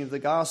preaching of the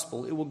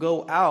gospel. It will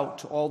go out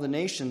to all the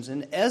nations,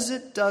 and as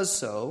it does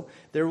so,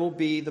 there will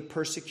be the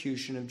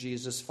persecution of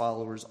Jesus'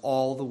 followers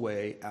all the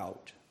way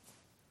out.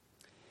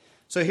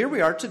 So here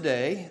we are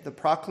today. The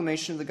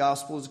proclamation of the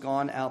gospel has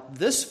gone out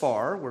this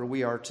far, where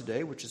we are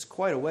today, which is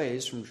quite a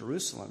ways from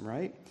Jerusalem,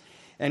 right?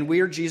 And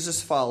we are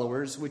Jesus'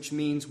 followers, which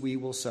means we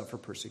will suffer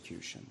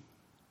persecution.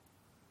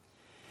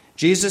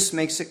 Jesus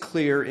makes it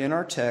clear in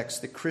our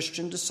text that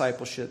Christian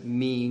discipleship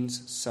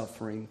means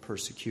suffering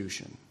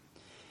persecution.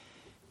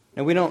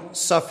 Now, we don't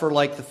suffer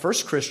like the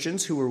first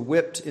Christians who were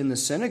whipped in the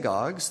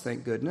synagogues,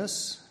 thank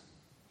goodness.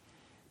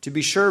 To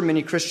be sure,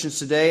 many Christians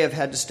today have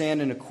had to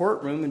stand in a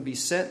courtroom and be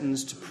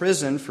sentenced to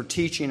prison for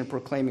teaching and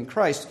proclaiming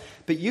Christ,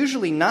 but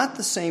usually not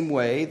the same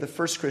way the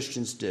first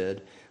Christians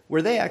did,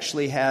 where they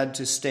actually had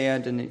to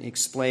stand and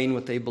explain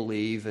what they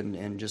believe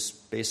and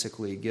just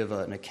basically give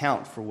an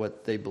account for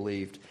what they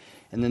believed.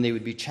 And then they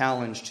would be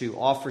challenged to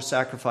offer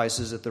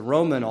sacrifices at the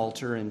Roman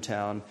altar in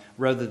town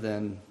rather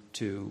than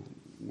to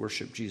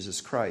worship Jesus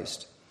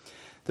Christ.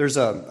 There's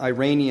an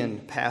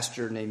Iranian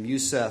pastor named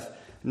Yusuf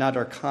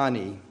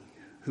Nadarkhani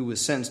who was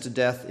sentenced to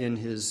death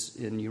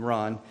in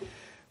Iran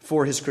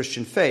for his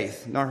Christian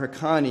faith.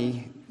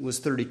 Nadarkhani was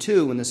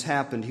 32 when this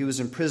happened. He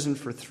was imprisoned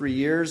for 3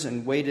 years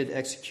and waited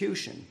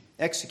execution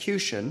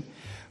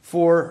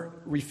for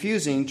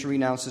refusing to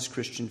renounce his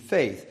Christian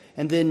faith.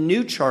 And then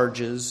new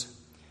charges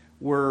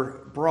were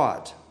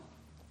brought.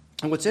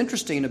 And what's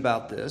interesting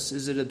about this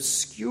is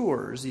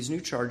these new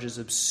charges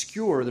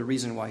obscure the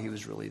reason why he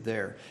was really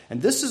there.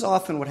 And this is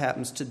often what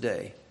happens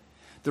today.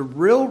 The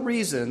real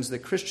reasons that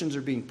Christians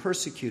are being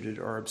persecuted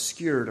are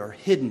obscured, are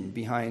hidden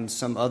behind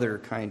some other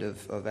kind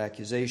of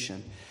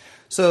accusation.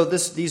 So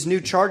these new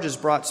charges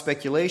brought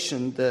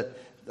speculation that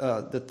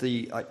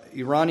the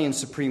Iranian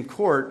Supreme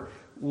Court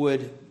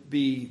would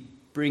be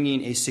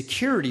bringing a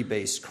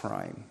security-based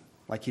crime,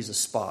 like he's a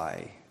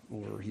spy,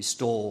 or he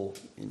stole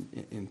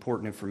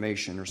important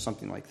information or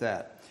something like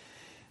that.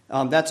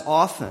 That's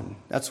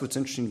what's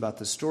interesting about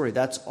this story.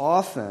 That's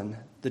often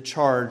the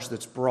charge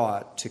that's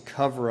brought to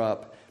cover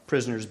up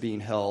prisoners being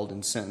held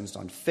and sentenced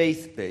on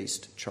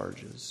faith-based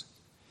charges.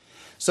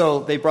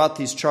 So they brought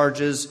these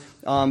charges,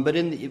 but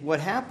what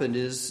happened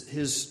is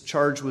his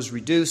charge was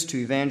reduced to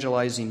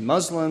evangelizing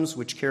Muslims,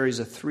 which carries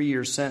a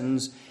 3-year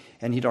sentence,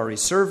 and he'd already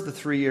served the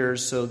 3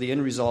 years, so the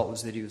end result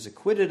was that he was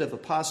acquitted of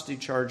apostasy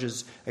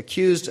charges,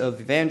 accused of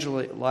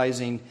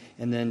evangelizing,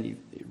 and then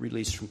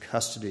released from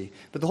custody.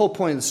 But the whole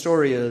point of the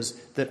story is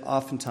that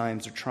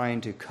oftentimes they're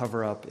trying to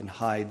cover up and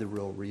hide the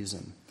real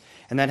reason.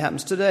 And that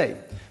happens today.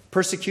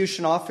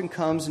 Persecution often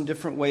comes in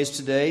different ways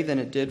today than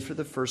it did for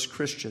the first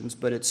Christians,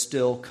 but it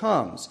still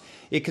comes.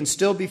 It can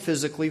still be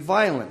physically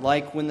violent,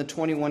 like when the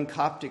 21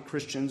 Coptic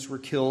Christians were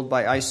killed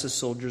by ISIS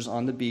soldiers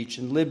on the beach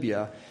in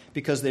Libya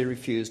because they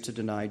refused to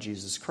deny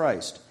Jesus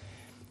Christ.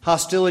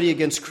 Hostility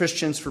against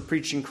Christians for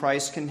preaching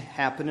Christ can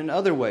happen in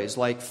other ways,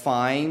 like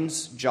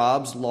fines,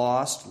 jobs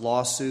lost,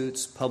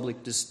 lawsuits,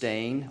 public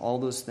disdain. All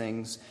those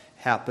things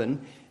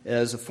happen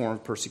as a form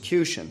of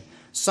persecution.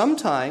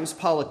 Sometimes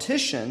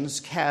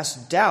politicians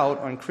cast doubt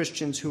on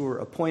Christians who are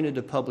appointed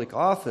to public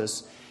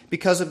office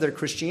because of their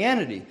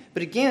Christianity.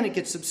 But again, it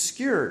gets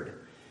obscured.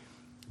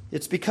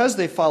 It's because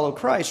they follow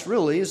Christ,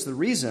 really, is the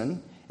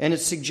reason. And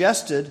it's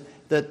suggested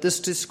that this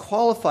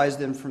disqualifies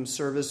them from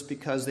service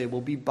because they will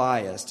be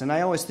biased. And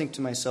I always think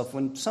to myself,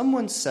 when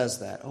someone says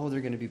that,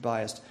 they're going to be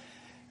biased,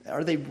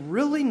 are they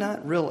really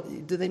not real?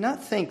 Do they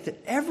not think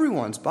that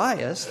everyone's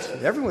biased?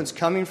 Everyone's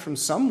coming from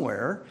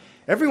somewhere.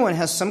 Everyone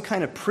has some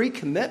kind of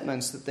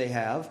pre-commitments that they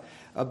have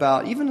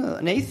about, even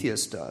an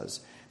atheist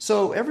does.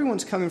 So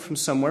everyone's coming from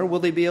somewhere. Will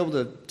they be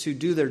able to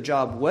do their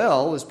job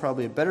well is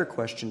probably a better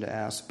question to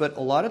ask. But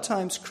a lot of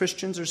times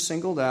Christians are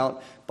singled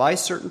out by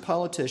certain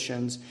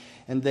politicians,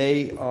 and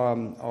they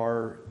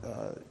are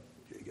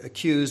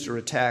accused or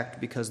attacked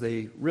because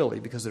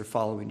they're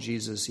following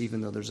Jesus,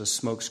 even though there's a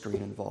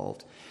smokescreen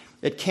involved.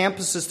 At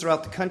campuses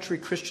throughout the country,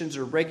 Christians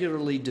are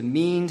regularly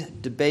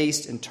demeaned,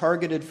 debased, and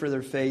targeted for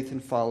their faith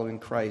in following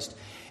Christ.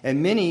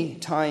 And many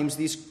times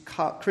these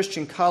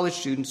Christian college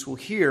students will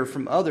hear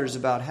from others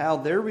about how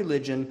their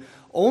religion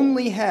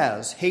only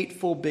has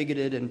hateful,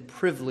 bigoted, and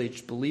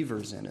privileged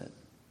believers in it.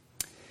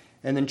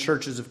 And then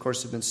churches, of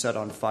course, have been set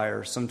on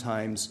fire,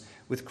 sometimes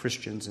with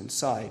Christians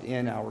inside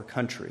in our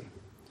country.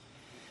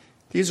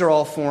 These are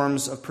all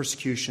forms of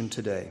persecution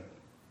today.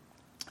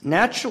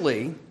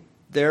 Naturally,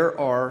 there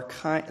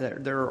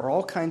are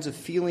all kinds of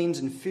feelings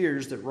and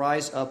fears that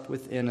rise up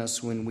within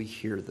us when we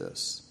hear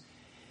this.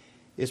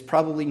 It's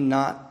probably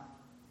not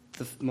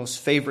the most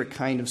favorite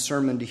kind of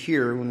sermon to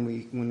hear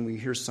when we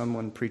hear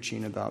someone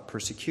preaching about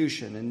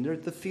persecution, and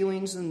the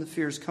feelings and the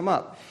fears come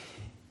up.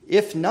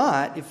 If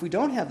we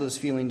don't have those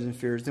feelings and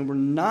fears, then we're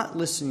not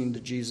listening to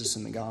Jesus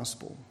and the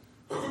gospel.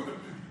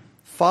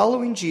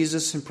 Following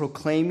Jesus and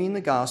proclaiming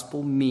the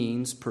gospel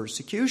means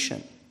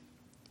persecution.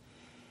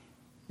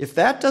 If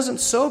that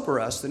doesn't sober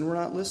us, then we're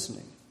not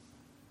listening.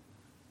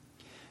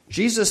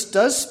 Jesus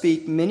does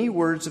speak many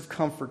words of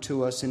comfort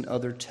to us in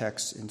other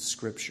texts in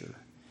Scripture.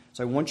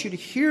 So I want you to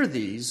hear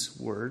these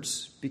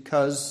words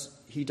because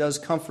he does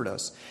comfort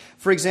us.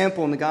 For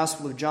example, in the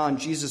Gospel of John,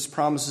 Jesus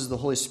promises the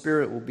Holy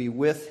Spirit will be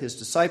with his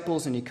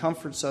disciples, and he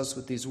comforts us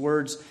with these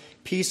words: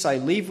 "Peace I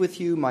leave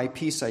with you, my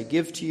peace I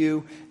give to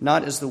you.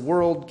 Not as the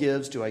world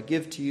gives do I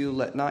give to you.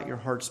 Let not your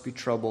hearts be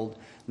troubled,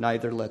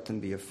 neither let them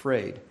be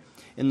afraid."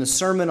 In the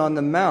Sermon on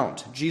the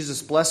Mount,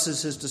 Jesus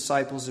blesses his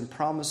disciples and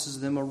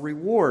promises them a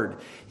reward.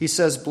 He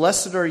says,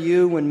 "Blessed are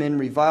you when men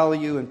revile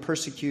you and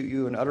persecute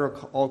you and utter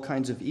all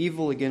kinds of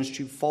evil against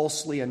you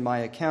falsely on my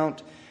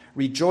account.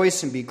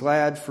 Rejoice and be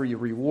glad, for your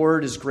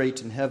reward is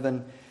great in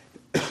heaven.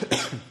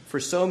 For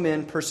so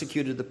men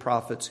persecuted the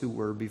prophets who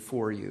were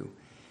before you."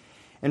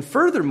 And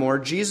furthermore,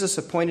 Jesus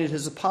appointed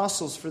his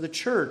apostles for the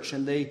church,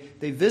 and they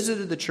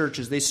visited the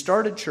churches, they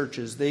started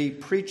churches, they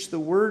preached the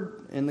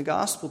word and the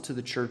gospel to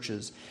the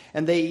churches,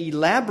 and they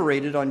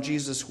elaborated on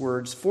Jesus'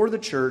 words for the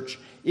church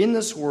in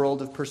this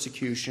world of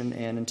persecution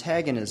and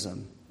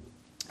antagonism.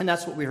 And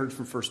that's what we heard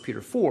from 1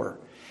 Peter 4.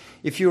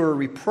 "If you are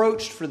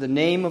reproached for the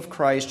name of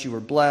Christ, you are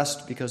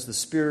blessed, because the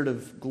Spirit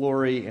of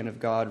glory and of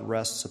God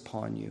rests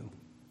upon you."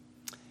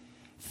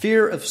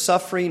 Fear of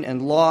suffering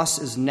and loss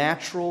is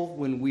natural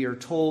when we are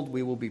told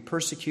we will be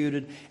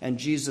persecuted, and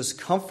Jesus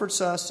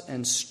comforts us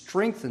and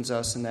strengthens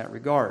us in that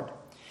regard.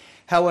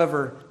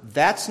 However,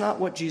 that's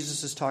not what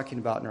Jesus is talking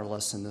about in our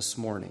lesson this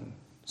morning.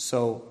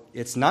 So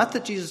it's not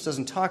that Jesus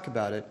doesn't talk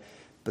about it,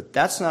 but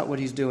that's not what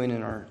he's doing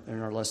in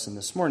our lesson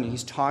this morning.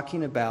 He's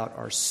talking about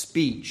our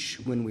speech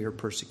when we are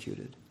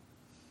persecuted.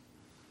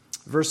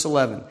 Verse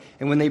 11,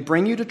 "And when they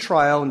bring you to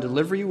trial and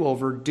deliver you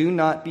over, do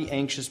not be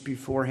anxious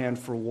beforehand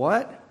for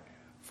what?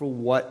 For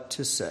what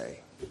to say."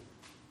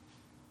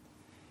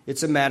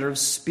 It's a matter of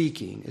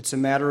speaking. It's a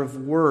matter of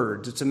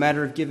words. It's a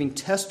matter of giving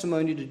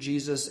testimony to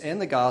Jesus and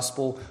the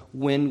gospel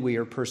when we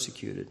are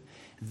persecuted.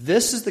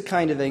 This is the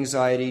kind of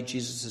anxiety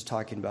Jesus is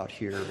talking about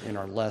here in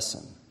our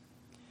lesson.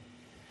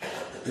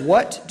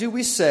 What do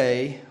we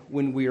say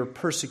when we are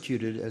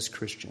persecuted as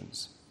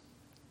Christians?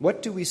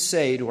 What do we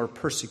say to our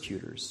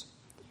persecutors?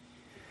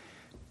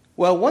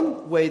 Well,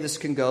 one way this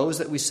can go is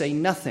that we say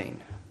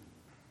nothing.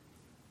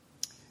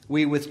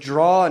 We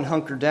withdraw and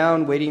hunker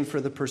down, waiting for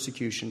the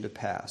persecution to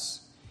pass.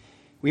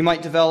 We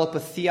might develop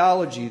a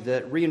theology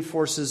that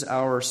reinforces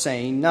our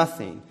saying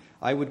nothing.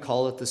 I would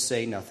call it the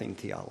say nothing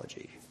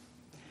theology.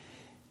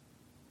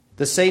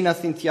 The say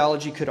nothing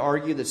theology could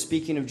argue that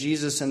speaking of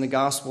Jesus and the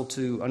gospel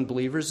to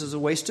unbelievers is a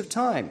waste of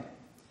time,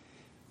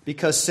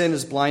 because sin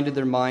has blinded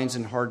their minds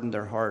and hardened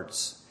their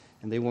hearts,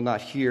 and they will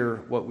not hear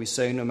what we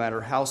say no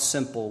matter how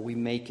simple we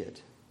make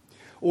it.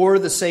 Or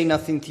the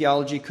say-nothing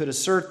theology could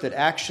assert that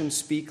actions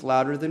speak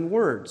louder than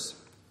words.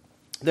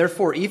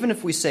 Therefore, even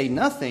if we say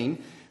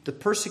nothing, the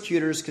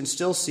persecutors can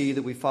still see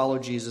that we follow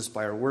Jesus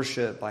by our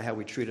worship, by how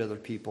we treat other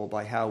people,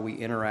 by how we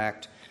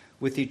interact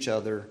with each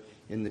other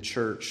in the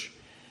church.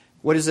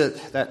 What is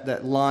it,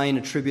 that line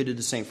attributed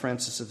to St.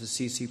 Francis of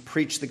Assisi?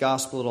 Preach the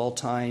gospel at all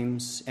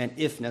times, and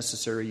if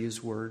necessary,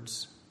 use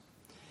words.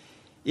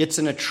 It's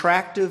an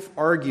attractive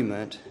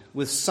argument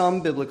with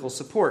some biblical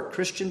support.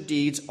 Christian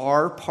deeds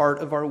are part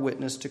of our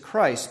witness to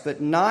Christ,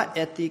 but not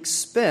at the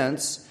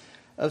expense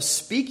of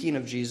speaking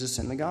of Jesus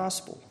and the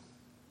gospel.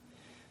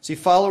 See,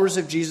 followers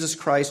of Jesus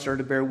Christ are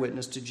to bear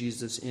witness to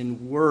Jesus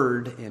in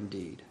word and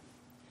deed.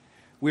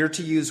 We are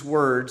to use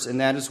words, and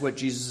that is what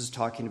Jesus is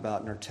talking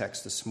about in our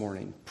text this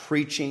morning.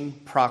 Preaching,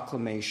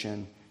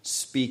 proclamation,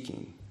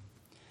 speaking.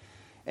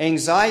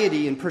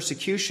 Anxiety and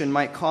persecution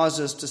might cause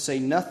us to say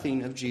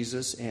nothing of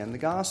Jesus and the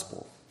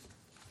gospel.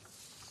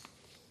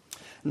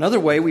 Another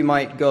way we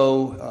could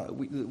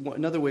go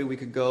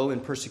in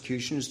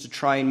persecution is to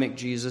try and make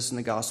Jesus and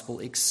the gospel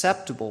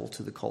acceptable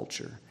to the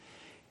culture.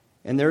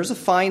 And there's a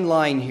fine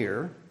line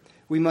here.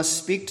 We must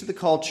speak to the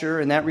culture,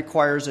 and that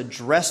requires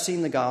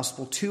addressing the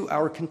gospel to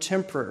our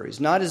contemporaries,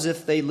 not as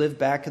if they lived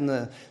back in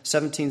the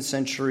 17th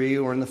century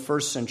or in the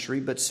 1st century,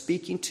 but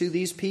speaking to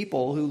these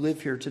people who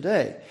live here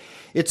today.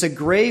 It's a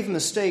grave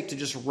mistake to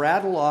just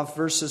rattle off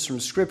verses from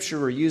Scripture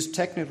or use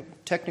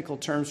technical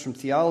terms from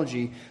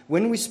theology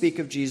when we speak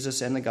of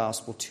Jesus and the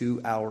gospel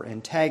to our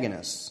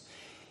antagonists.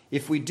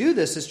 If we do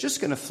this, it's just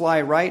going to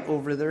fly right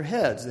over their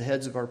heads, the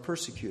heads of our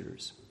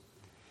persecutors.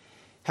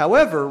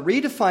 However,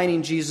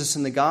 redefining Jesus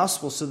and the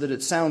gospel so that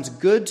it sounds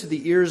good to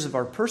the ears of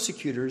our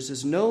persecutors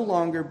is no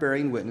longer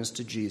bearing witness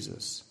to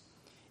Jesus.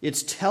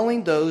 It's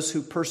telling those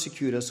who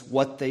persecute us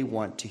what they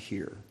want to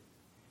hear.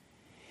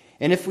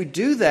 And if we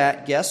do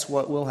that, guess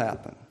what will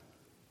happen?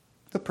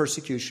 The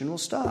persecution will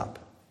stop.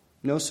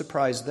 No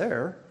surprise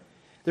there.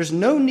 There's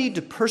no need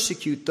to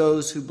persecute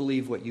those who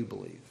believe what you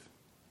believe.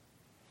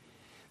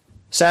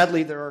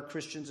 Sadly, there are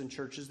Christians and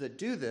churches that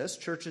do this,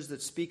 churches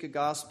that speak a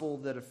gospel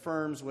that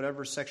affirms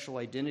whatever sexual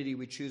identity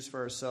we choose for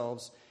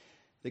ourselves,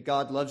 that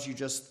God loves you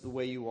just the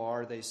way you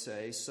are, they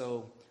say.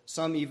 So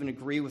some even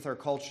agree with our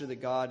culture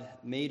that God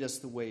made us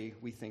the way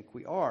we think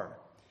we are.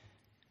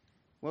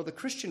 Well, the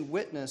Christian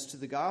witness to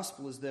the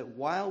gospel is that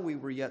while we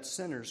were yet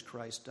sinners,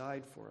 Christ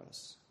died for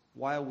us.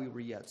 While we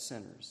were yet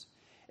sinners.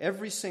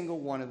 Every single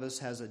one of us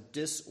has a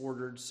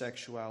disordered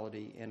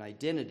sexuality and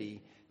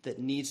identity that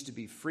needs to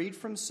be freed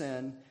from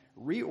sin,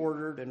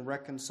 reordered, and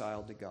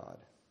reconciled to God.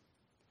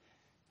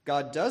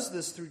 God does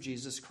this through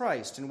Jesus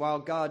Christ. And while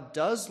God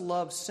does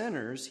love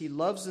sinners, he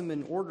loves them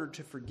in order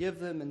to forgive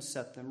them and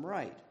set them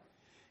right.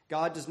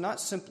 God does not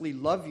simply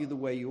love you the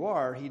way you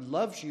are. He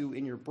loves you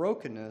in your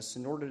brokenness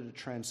in order to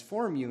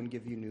transform you and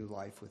give you new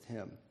life with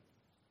him.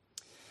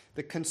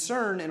 The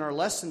concern in our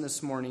lesson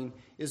this morning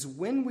is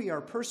when we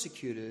are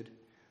persecuted,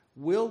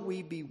 will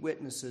we be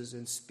witnesses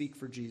and speak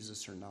for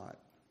Jesus or not?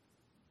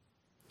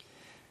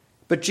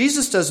 But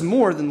Jesus does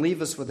more than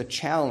leave us with a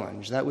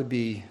challenge. That would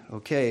be,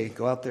 okay,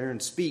 go out there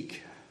and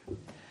speak.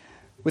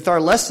 With our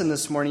lesson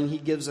this morning, he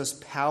gives us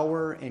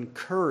power and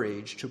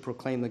courage to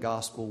proclaim the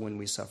gospel when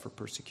we suffer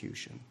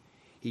persecution.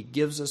 He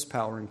gives us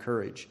power and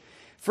courage.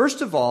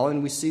 First of all,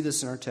 and we see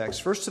this in our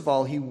text, first of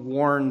all, he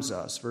warns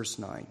us, verse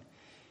 9,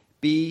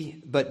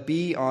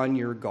 be on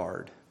your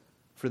guard,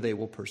 for they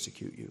will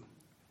persecute you.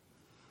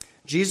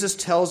 Jesus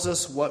tells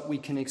us what we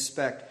can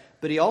expect,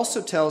 but he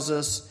also tells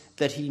us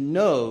that he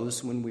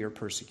knows when we are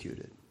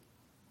persecuted.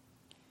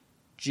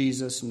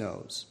 Jesus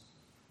knows.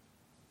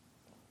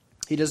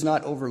 He does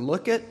not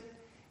overlook it.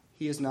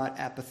 He is not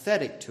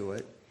apathetic to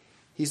it.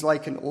 He's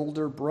like an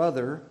older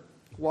brother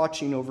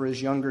watching over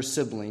his younger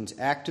siblings,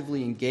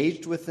 actively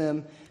engaged with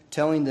them,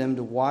 telling them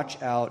to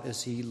watch out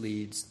as he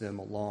leads them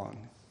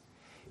along.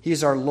 He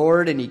is our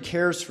Lord, and he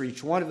cares for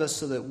each one of us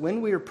so that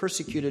when we are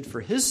persecuted for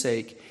his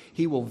sake,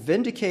 he will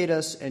vindicate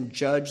us and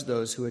judge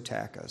those who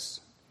attack us.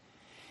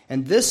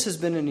 And this has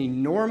been an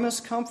enormous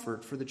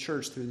comfort for the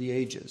church through the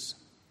ages.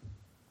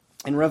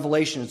 In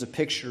Revelation is a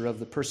picture of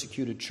the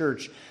persecuted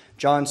church.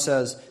 John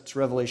says, it's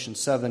Revelation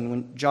 7,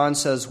 when John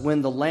says,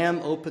 when the Lamb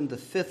opened the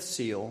fifth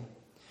seal,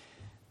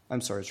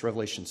 it's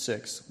Revelation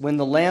 6. When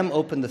the Lamb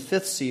opened the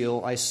fifth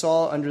seal, I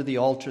saw under the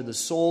altar the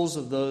souls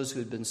of those who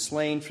had been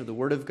slain for the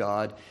word of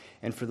God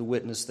and for the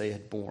witness they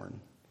had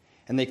borne.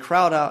 And they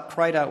cried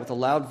out with a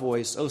loud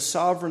voice, O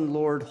sovereign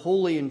Lord,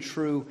 holy and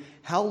true,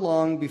 how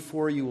long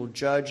before you will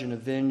judge and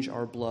avenge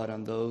our blood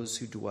on those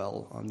who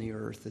dwell on the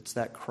earth? It's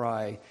that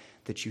cry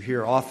that you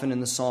hear often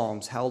in the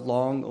Psalms, how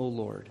long, O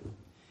Lord?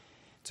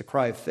 It's a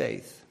cry of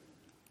faith.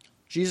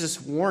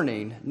 Jesus'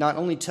 warning not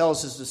only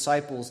tells his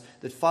disciples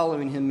that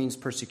following him means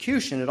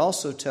persecution, it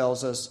also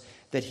tells us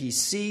that he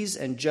sees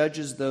and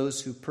judges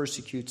those who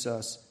persecute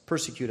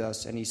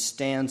us, and he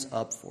stands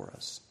up for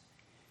us.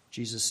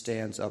 Jesus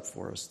stands up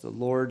for us. The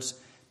Lord's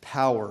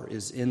power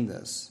is in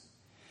this.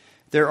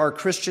 There are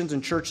Christians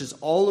and churches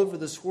all over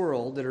this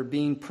world that are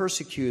being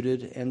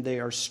persecuted, and they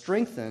are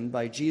strengthened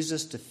by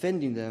Jesus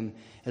defending them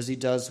as he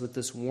does with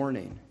this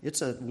warning.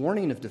 It's a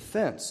warning of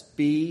defense.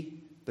 Be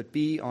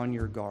on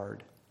your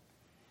guard.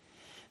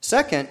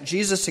 Second,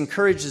 Jesus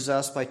encourages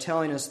us by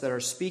telling us that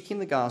our speaking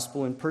the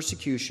gospel in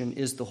persecution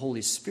is the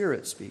Holy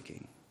Spirit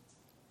speaking.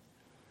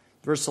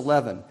 Verse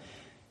 11,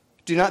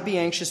 do not be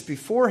anxious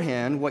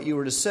beforehand what you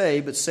are to say,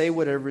 but say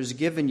whatever is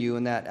given you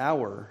in that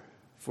hour,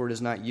 for it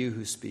is not you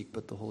who speak,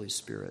 but the Holy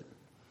Spirit.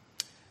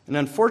 And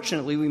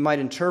unfortunately, we might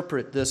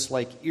interpret this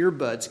like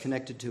earbuds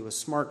connected to a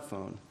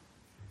smartphone.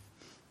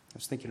 I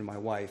was thinking of my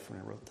wife when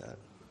I wrote that.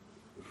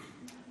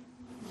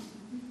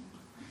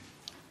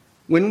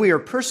 When we are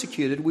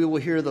persecuted, we will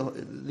hear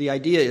the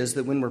idea is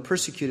that when we're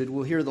persecuted,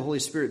 we'll hear the Holy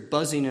Spirit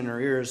buzzing in our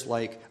ears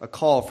like a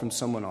call from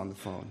someone on the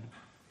phone.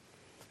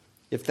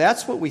 If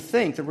that's what we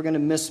think, then we're going to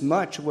miss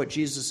much of what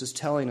Jesus is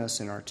telling us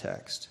in our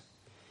text.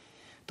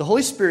 The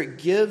Holy Spirit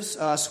gives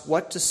us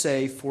what to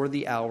say for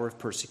the hour of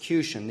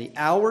persecution. The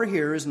hour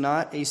here is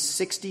not a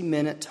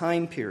 60-minute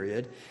time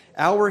period.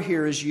 Hour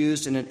here is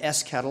used in an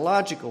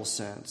eschatological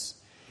sense.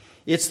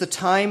 It's the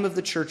time of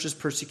the church's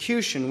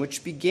persecution,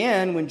 which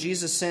began when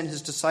Jesus sent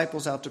his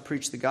disciples out to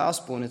preach the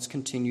gospel, and it's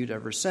continued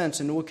ever since,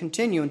 and it will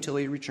continue until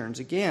he returns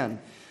again.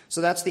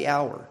 So that's the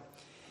hour.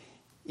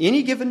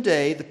 Any given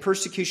day, the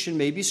persecution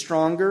may be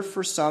stronger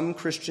for some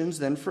Christians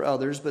than for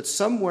others, but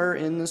somewhere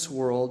in this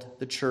world,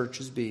 the church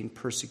is being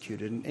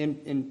persecuted.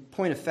 And in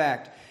point of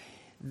fact,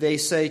 they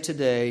say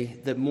today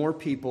that more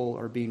people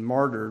are being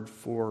martyred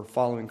for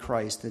following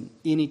Christ than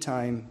any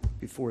time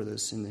before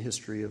this in the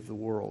history of the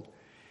world.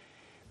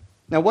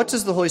 Now, what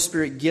does the Holy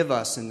Spirit give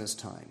us in this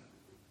time?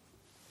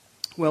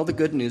 Well, the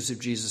good news of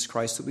Jesus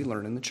Christ that we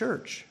learn in the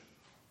church.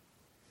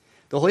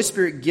 The Holy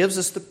Spirit gives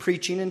us the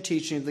preaching and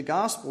teaching of the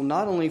gospel,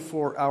 not only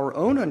for our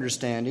own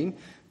understanding,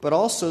 but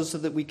also so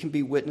that we can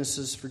be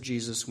witnesses for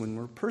Jesus when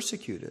we're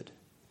persecuted.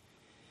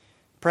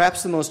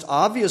 Perhaps the most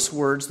obvious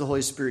words the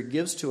Holy Spirit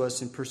gives to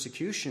us in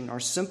persecution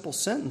are simple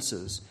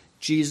sentences.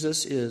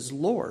 Jesus is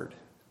Lord.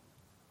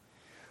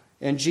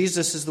 And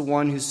Jesus is the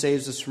one who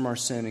saves us from our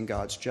sin and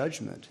God's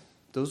judgment.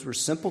 Those were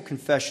simple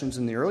confessions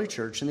in the early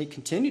church, and they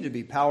continue to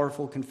be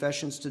powerful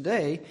confessions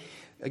today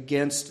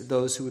against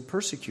those who would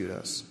persecute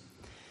us.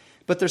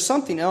 But there's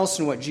something else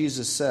in what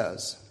Jesus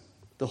says.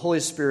 The Holy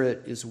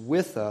Spirit is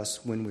with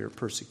us when we are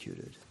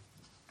persecuted.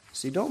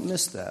 See, don't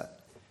miss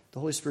that.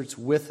 The Holy Spirit's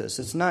with us.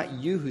 It's not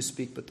you who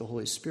speak, but the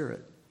Holy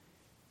Spirit.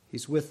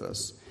 He's with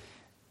us.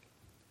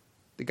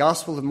 The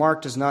Gospel of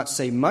Mark does not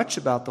say much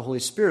about the Holy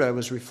Spirit. I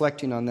was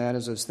reflecting on that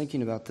as I was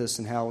thinking about this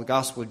and how the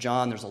Gospel of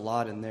John, there's a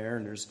lot in there,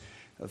 and there's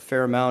a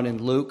fair amount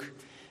in Luke.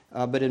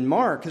 But in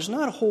Mark, there's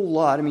not a whole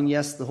lot. I mean,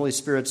 yes, the Holy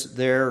Spirit's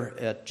there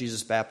at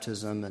Jesus'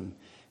 baptism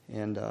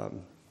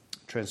and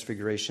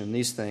transfiguration and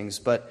these things,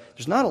 but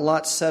there's not a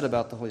lot said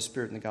about the Holy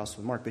Spirit in the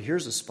Gospel of Mark. But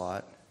here's a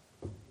spot,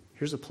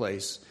 here's a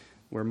place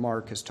where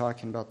Mark is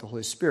talking about the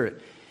Holy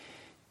Spirit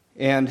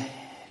and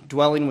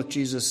dwelling with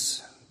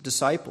Jesus'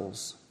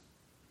 disciples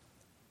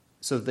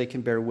so that they can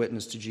bear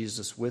witness to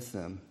Jesus with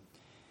them.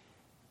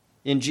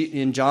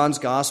 In John's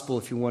Gospel,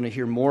 if you want to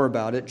hear more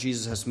about it,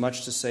 Jesus has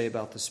much to say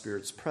about the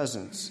Spirit's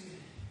presence.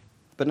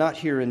 But not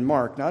here in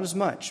Mark, not as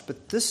much.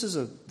 But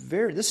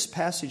this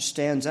passage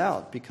stands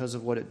out because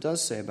of what it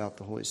does say about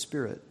the Holy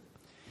Spirit.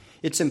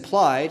 It's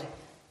implied,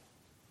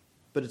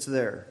 but it's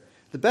there.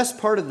 The best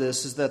part of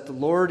this is that the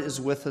Lord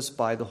is with us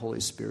by the Holy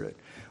Spirit.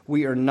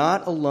 We are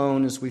not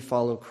alone as we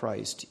follow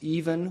Christ,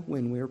 even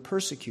when we are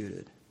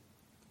persecuted.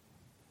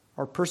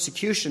 Our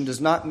persecution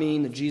does not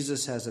mean that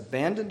Jesus has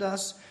abandoned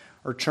us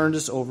or turned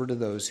us over to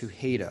those who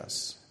hate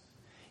us.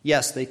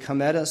 Yes, they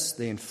come at us,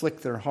 they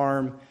inflict their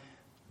harm,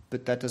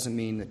 but that doesn't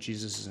mean that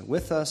Jesus isn't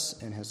with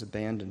us and has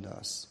abandoned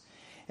us.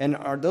 And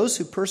those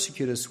who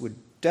persecute us would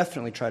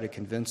definitely try to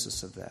convince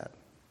us of that.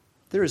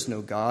 There is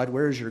no God.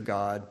 Where is your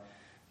God?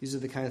 These are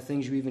the kind of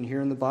things you even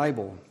hear in the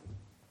Bible.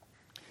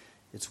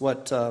 It's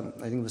what, I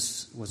think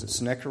was it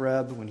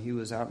Sennacherib when he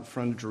was out in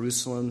front of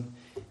Jerusalem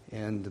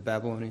and the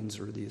Babylonians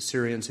or the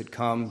Assyrians had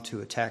come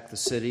to attack the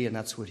city, and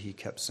that's what he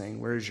kept saying,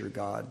 where is your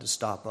God to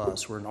stop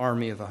us? We're an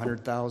army of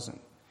 100,000.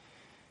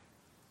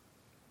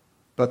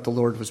 But the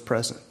Lord was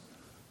present.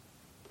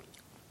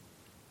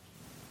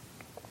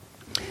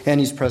 And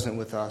he's present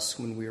with us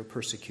when we are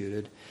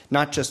persecuted,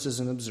 not just as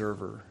an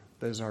observer,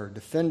 but as our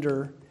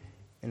defender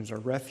and as our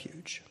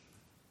refuge.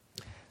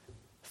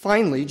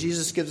 Finally,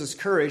 Jesus gives us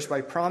courage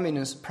by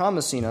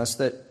promising us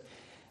that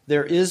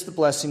there is the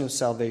blessing of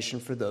salvation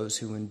for those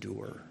who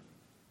endure.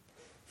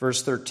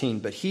 Verse 13,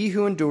 but he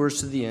who endures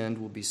to the end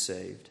will be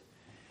saved.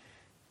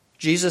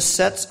 Jesus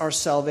sets our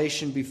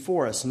salvation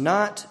before us,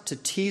 not to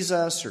tease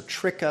us or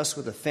trick us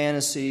with a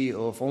fantasy,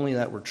 oh, if only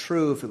that were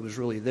true, if it was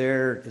really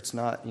there, it's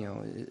not,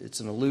 it's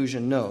an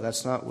illusion. No,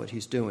 that's not what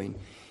he's doing.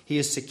 He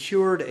has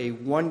secured a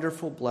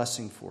wonderful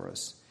blessing for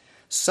us.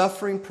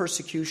 Suffering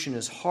persecution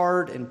is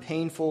hard and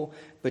painful,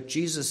 but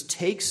Jesus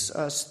takes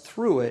us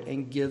through it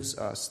and gives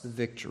us the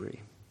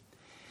victory.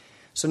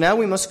 So now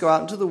we must go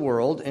out into the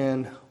world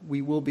and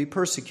we will be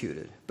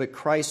persecuted. But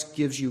Christ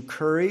gives you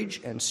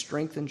courage and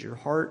strengthens your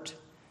heart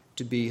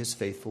to be his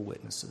faithful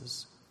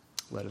witnesses.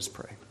 Let us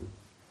pray.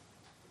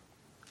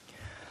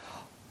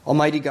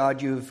 Almighty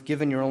God, you have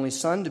given your only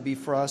Son to be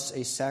for us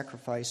a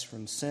sacrifice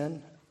for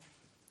sin,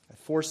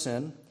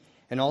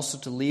 and also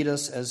to lead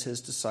us as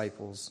his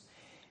disciples.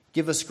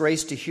 Give us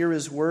grace to hear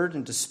his word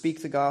and to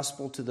speak the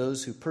gospel to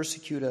those who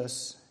persecute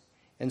us.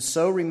 And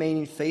so,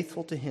 remaining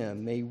faithful to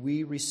him, may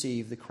we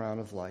receive the crown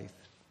of life.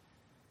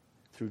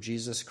 Through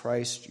Jesus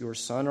Christ, your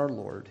Son, our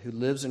Lord, who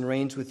lives and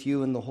reigns with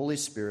you in the Holy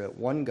Spirit,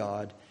 one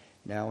God,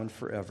 now and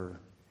forever.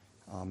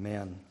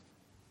 Amen.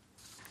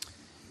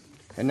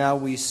 And now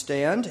we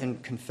stand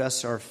and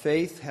confess our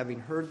faith, having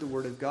heard the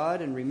Word of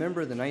God. And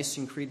remember, the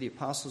Nicene Creed, the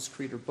Apostles'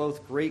 Creed are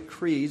both great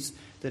creeds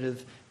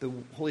that the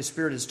Holy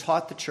Spirit has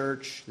taught the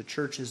church. The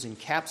church has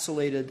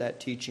encapsulated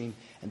that teaching.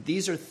 And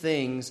these are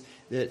things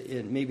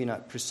that, maybe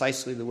not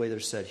precisely the way they're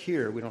said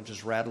here, we don't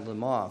just rattle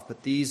them off,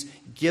 but these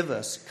give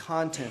us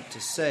content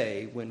to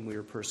say when we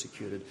are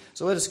persecuted.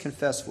 So let us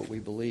confess what we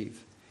believe.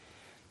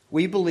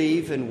 We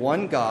believe in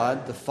one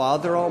God, the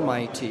Father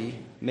Almighty,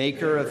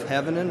 maker of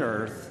heaven and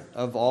earth,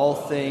 of all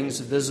things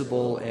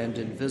visible and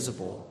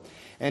invisible,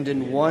 and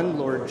in one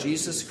Lord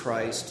Jesus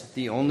Christ,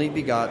 the only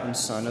begotten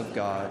Son of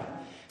God,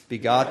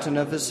 begotten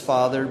of his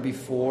Father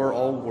before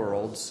all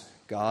worlds,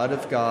 God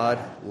of God,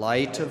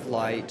 light of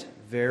light,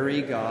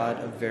 very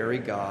God of very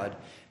God,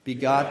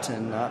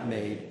 begotten, not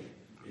made,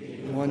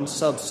 one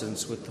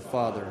substance with the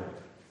Father,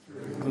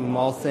 whom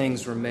all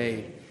things were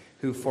made,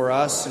 who for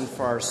us and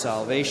for our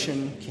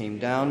salvation came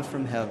down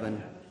from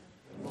heaven,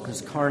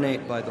 was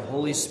incarnate by the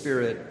Holy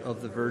Spirit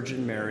of the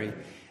Virgin Mary,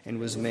 and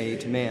was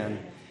made man,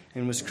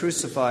 and was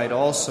crucified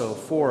also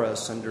for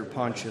us under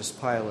Pontius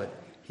Pilate.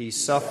 He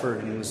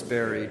suffered and was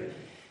buried.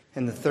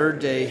 And the third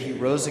day he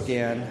rose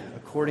again,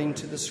 according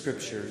to the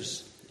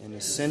Scriptures, and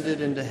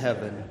ascended into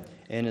heaven,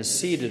 and is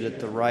seated at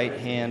the right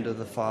hand of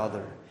the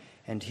Father.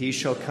 And he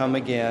shall come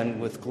again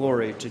with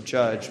glory to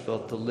judge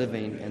both the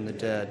living and the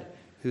dead,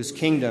 whose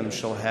kingdom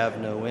shall have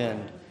no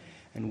end.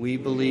 And we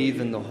believe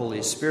in the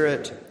Holy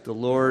Spirit, the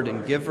Lord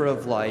and giver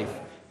of life,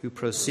 who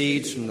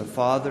proceeds from the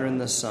Father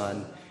and the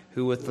Son,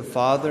 who with the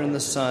Father and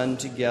the Son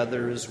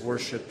together is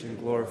worshipped and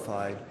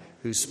glorified,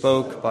 who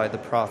spoke by the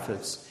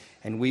prophets.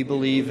 And we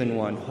believe in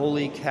one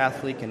holy,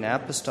 Catholic, and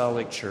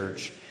apostolic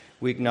church.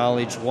 We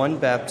acknowledge one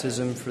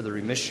baptism for the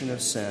remission of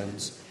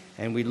sins,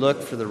 and we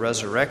look for the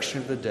resurrection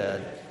of the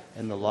dead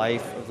and the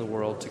life of the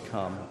world to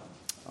come.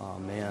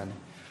 Amen.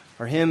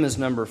 Our hymn is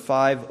number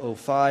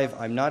 505,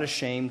 I'm Not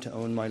Ashamed to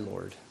Own My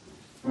Lord.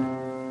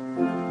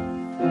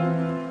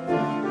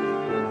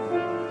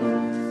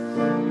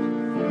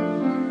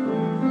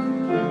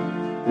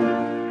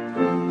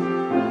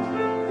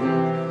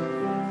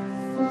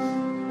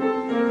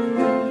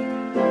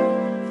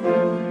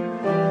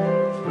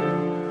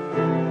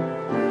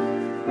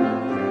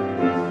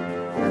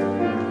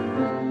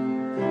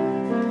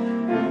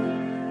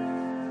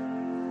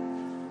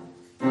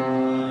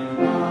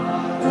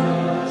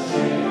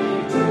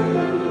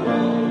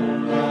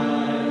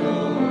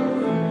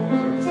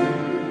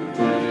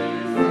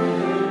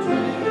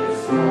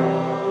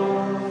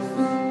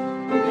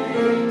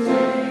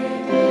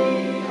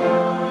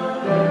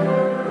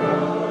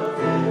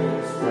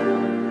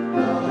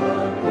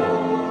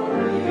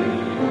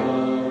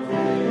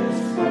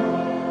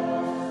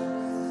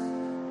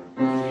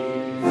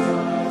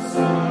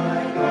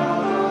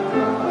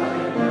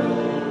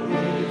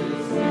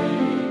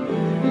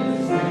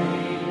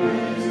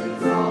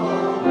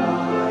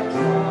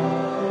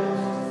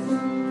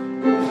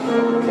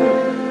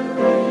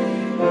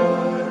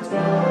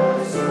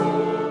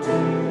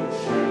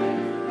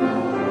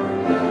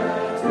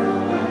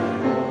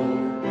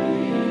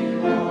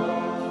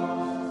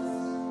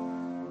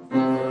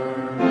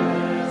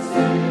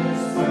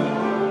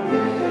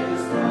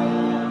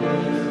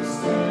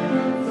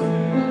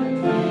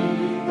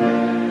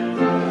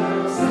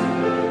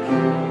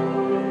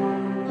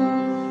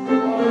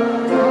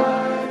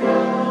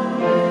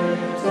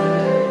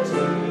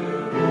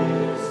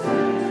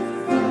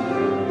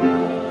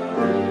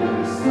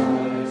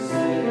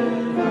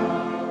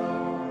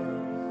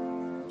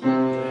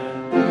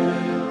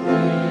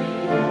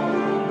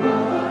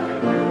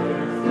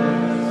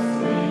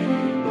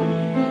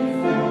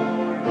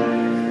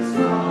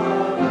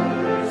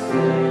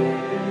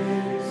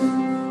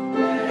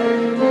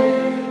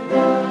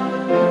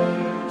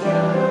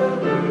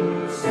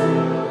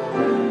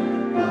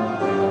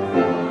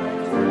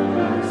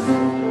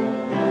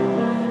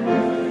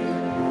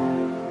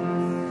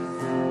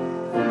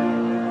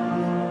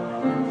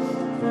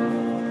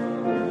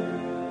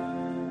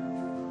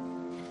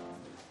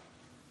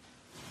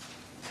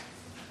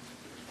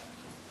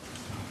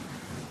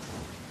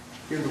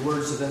 Hear the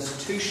words of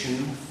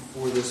institution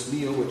for this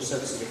meal which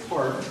sets it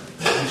apart.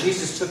 And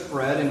Jesus took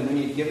bread, and when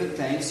he had given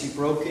thanks, he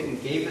broke it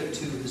and gave it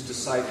to his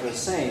disciples,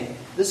 saying,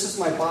 "This is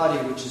my body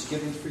which is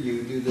given for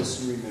you. Do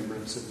this in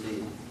remembrance of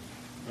me."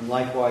 And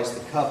likewise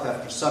the cup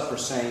after supper,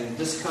 saying,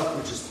 "This cup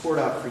which is poured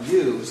out for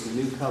you is the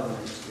new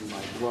covenant in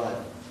my blood."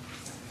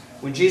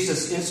 When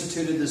Jesus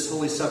instituted this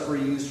Holy Supper,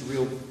 he used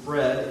real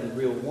bread and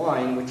real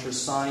wine, which are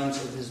signs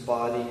of his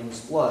body and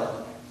his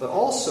blood. But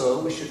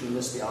also, we shouldn't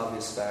miss the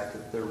obvious fact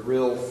that they're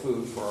real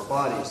food for our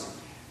bodies.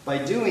 By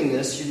doing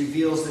this, he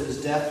reveals that his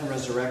death and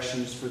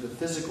resurrection is for the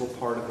physical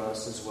part of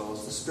us as well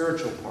as the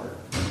spiritual part.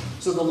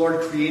 So the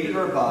Lord created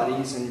our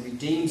bodies and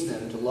redeems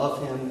them to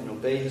love him and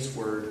obey his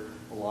word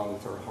along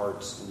with our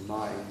hearts and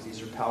minds.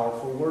 These are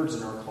powerful words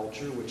in our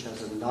culture, which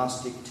has a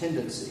Gnostic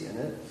tendency in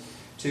it,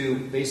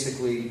 to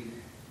basically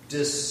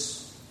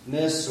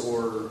dismiss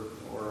or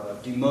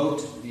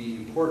demote the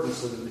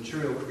importance of the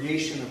material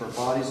creation of our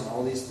bodies and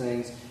all these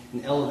things,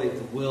 and elevate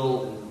the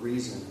will and the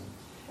reason.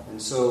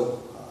 And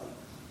so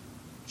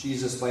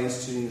Jesus, by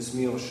instituting this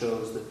meal,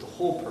 shows that the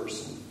whole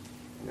person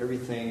and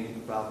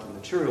everything about the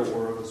material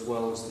world as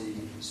well as the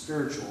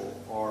spiritual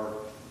are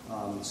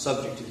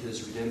subject to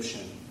his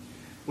redemption.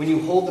 When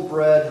you hold the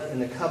bread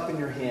and the cup in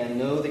your hand,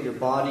 know that your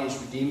body is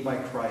redeemed by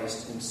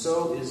Christ, and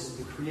so is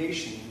the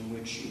creation in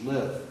which you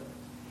live.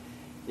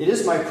 It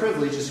is my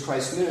privilege as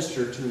Christ's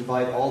minister to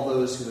invite all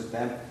those who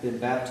have been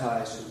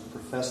baptized, who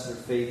profess their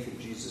faith in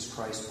Jesus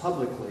Christ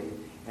publicly,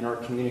 and are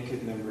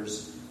communicant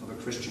members of a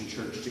Christian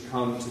church to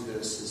come to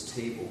this, his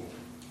table.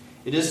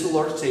 It is the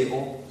Lord's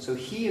table, so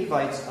he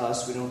invites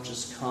us. We don't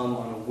just come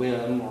on a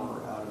whim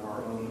or out of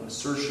our own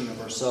assertion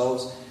of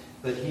ourselves,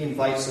 but he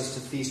invites us to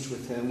feast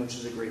with him, which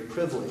is a great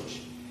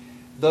privilege.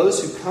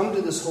 Those who come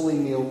to this holy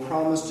meal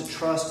promise to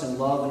trust and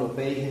love and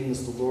obey him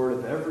as the Lord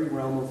of every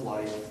realm of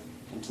life,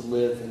 and to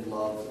live in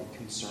love and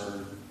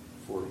concern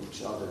for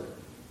each other.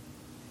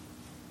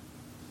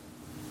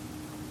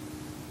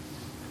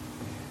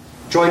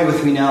 Join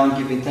with me now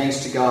in giving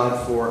thanks to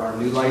God for our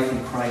new life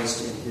in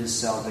Christ and his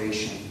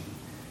salvation.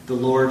 The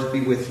Lord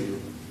be with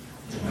you.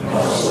 And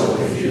also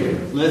with you.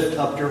 Lift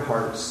up your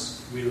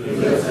hearts. We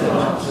lift them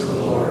up to the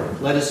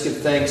Lord. Let us give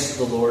thanks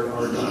to the Lord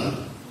our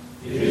God.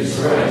 It is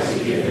right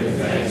to give him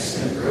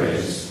thanks and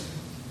praise.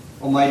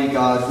 Almighty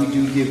God, we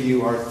do give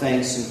you our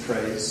thanks and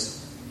praise.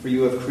 For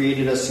you have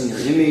created us in your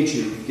image.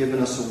 You've given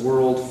us a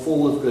world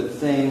full of good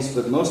things,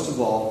 but most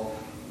of all,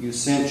 you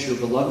sent your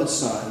beloved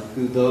Son,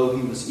 who, though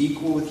he was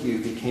equal with you,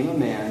 became a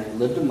man and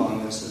lived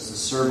among us as the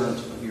servant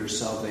of your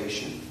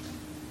salvation.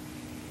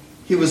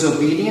 He was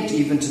obedient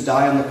even to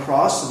die on the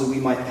cross so that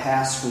we might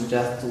pass from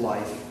death to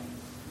life.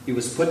 He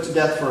was put to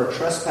death for our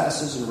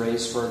trespasses and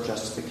raised for our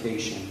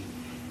justification.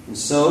 And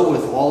so,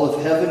 with all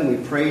of heaven,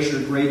 we praise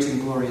your great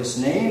and glorious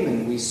name,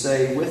 and we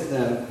say with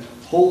them,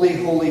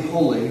 Holy, holy,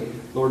 holy,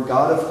 Lord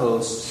God of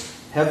hosts,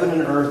 heaven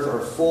and earth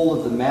are full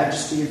of the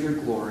majesty of your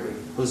glory.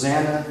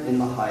 Hosanna in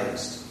the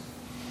highest.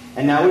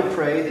 And now we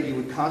pray that you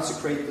would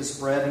consecrate this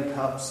bread and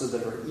cup so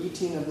that our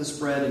eating of this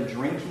bread and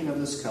drinking of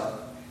this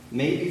cup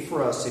may be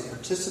for us a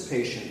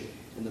participation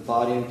in the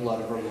body and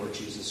blood of our Lord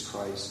Jesus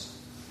Christ.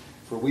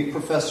 For we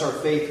profess our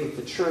faith with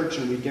the church,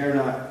 and we dare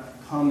not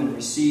come and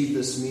receive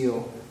this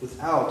meal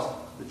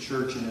without the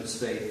church and its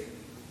faith,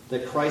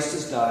 that Christ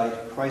has died,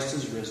 Christ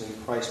has risen,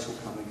 Christ will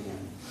come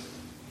again.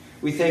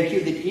 We thank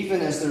you that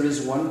even as there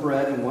is one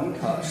bread and one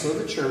cup, so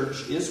the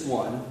church is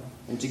one,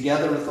 and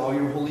together with all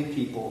your holy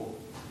people,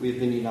 we have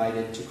been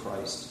united to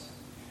Christ.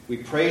 We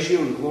praise you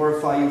and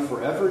glorify you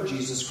forever,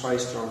 Jesus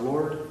Christ our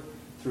Lord,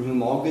 through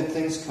whom all good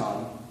things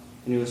come,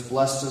 and who has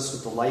blessed us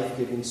with the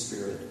life-giving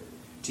Spirit.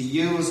 To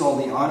you is all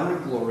the honor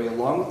and glory,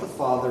 along with the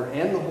Father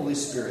and the Holy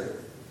Spirit.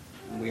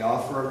 And we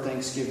offer our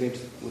thanksgiving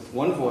with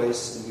one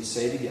voice, and we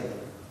say together,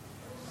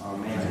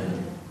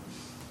 Amen.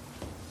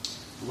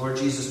 The Lord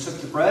Jesus took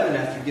the bread, and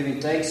after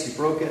giving thanks, he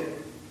broke it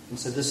and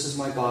said, This is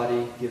my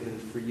body given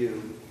for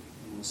you.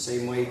 In the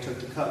same way he took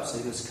the cup,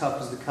 saying, This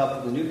cup is the cup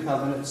of the new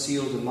covenant,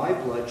 sealed in my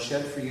blood,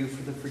 shed for you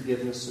for the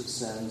forgiveness of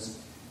sins.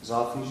 As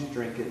often as you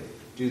drink it,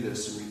 do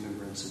this in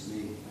remembrance of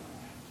me.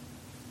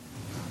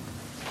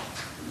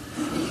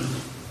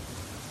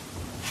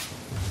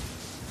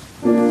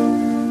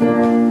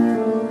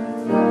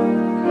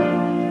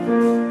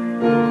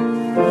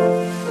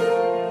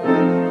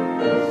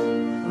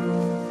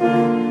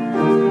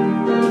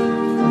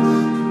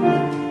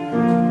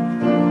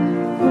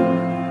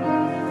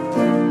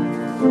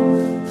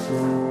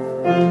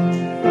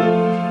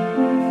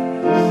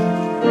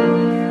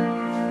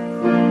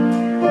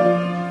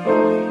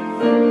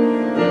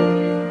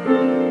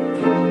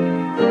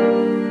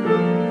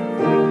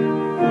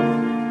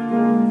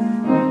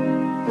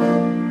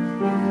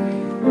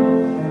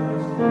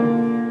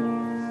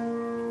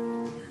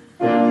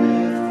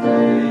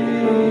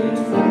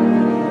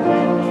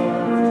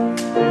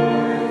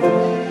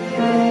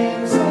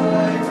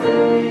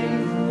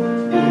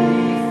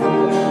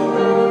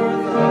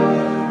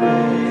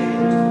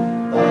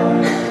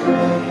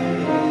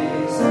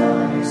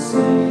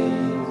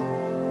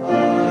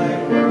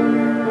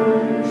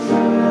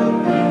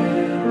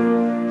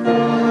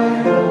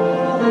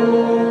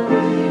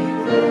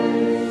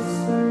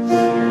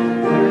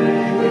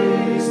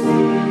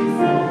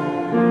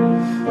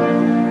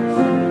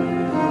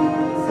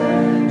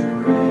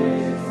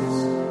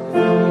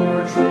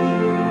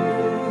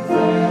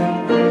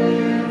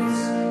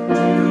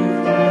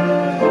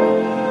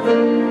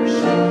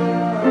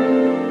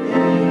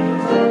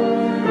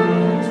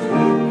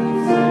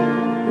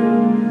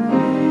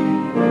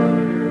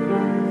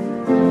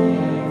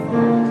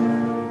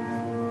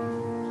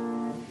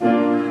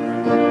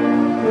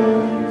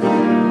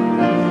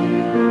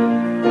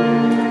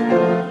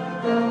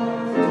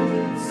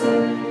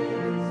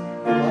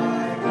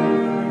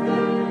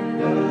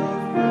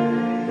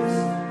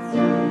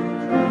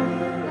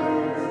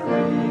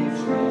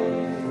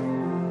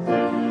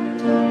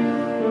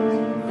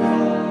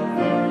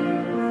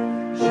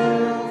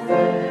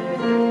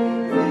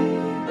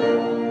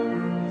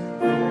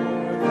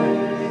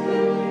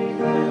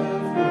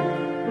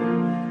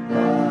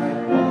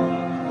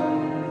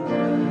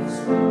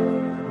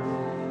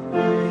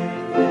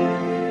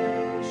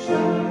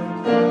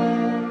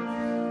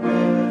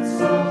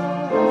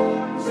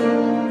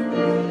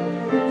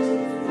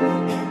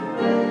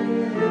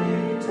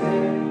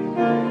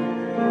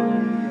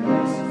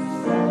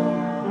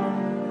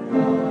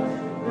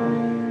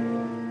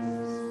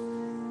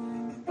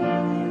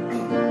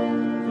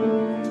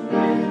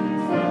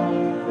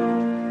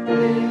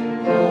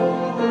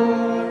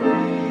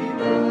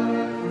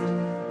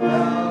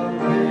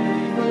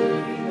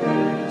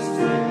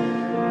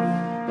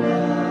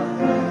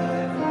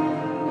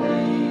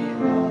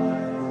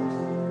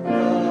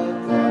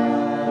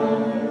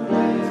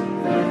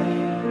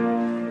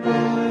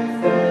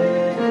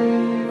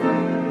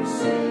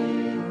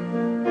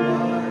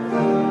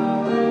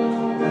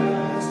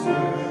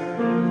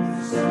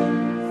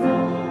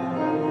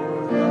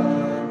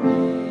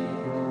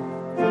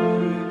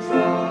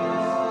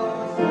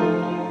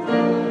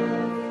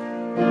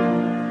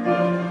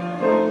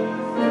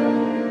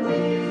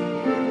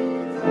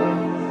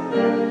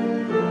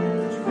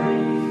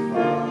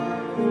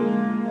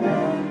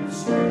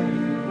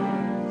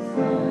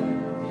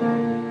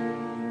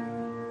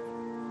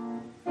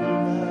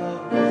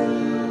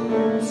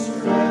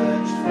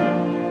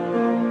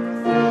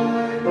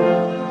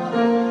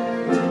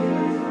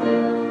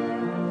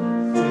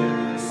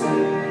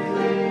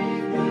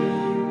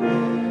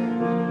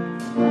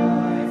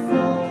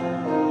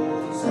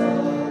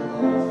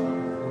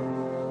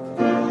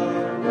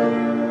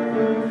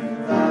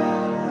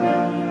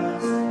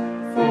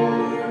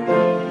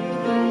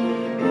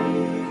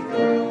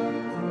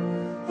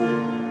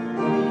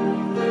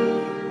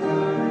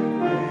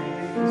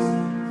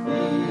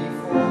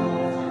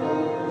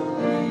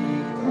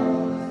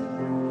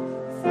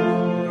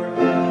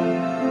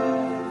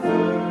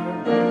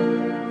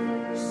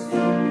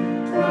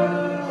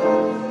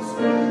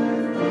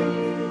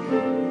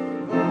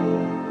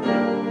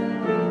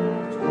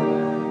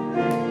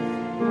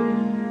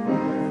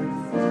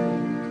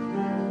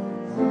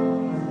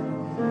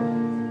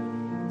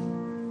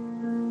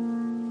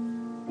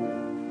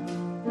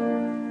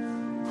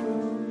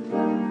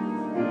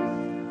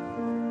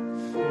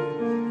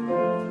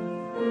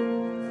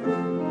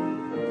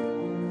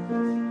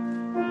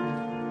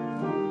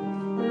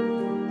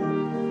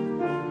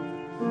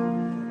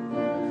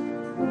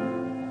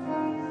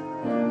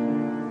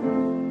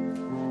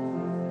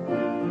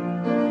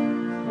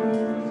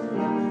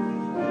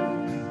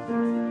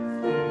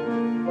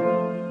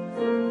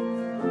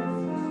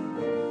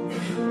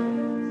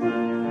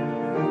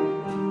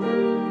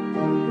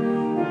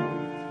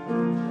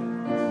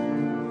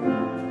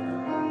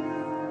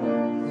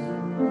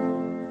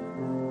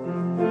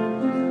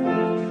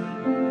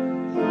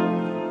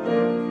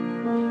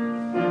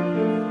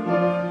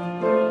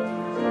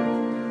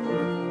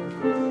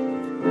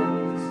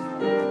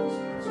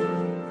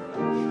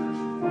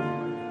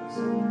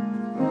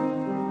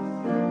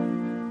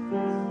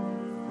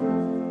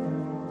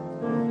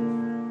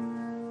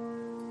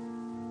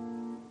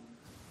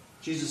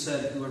 Jesus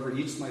said, "Whoever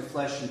eats my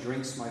flesh and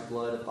drinks my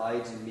blood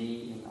abides in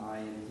me, and I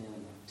in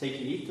him. Take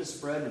and eat this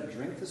bread and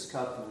drink this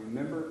cup, and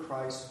remember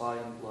Christ's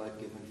body and blood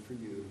given for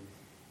you,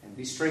 and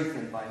be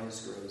strengthened by his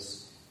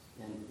grace."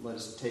 And let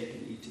us take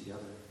and eat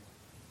together.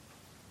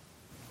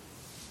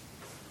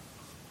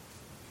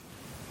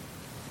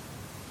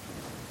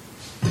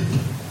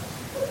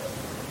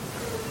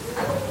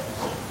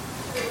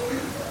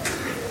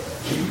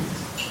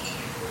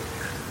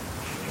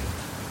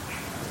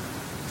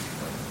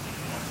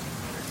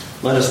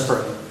 Let us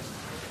pray.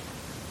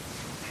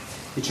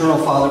 Eternal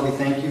Father, we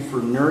thank you for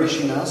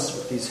nourishing us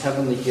with these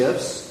heavenly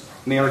gifts.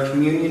 May our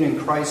communion in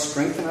Christ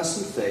strengthen us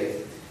in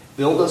faith,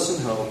 build us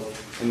in hope,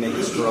 and make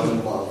us grow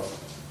in love.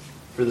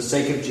 For the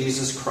sake of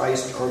Jesus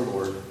Christ our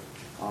Lord.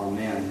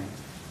 Amen.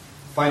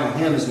 Final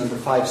hymn is number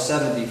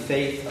 570,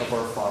 Faith of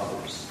Our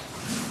Fathers.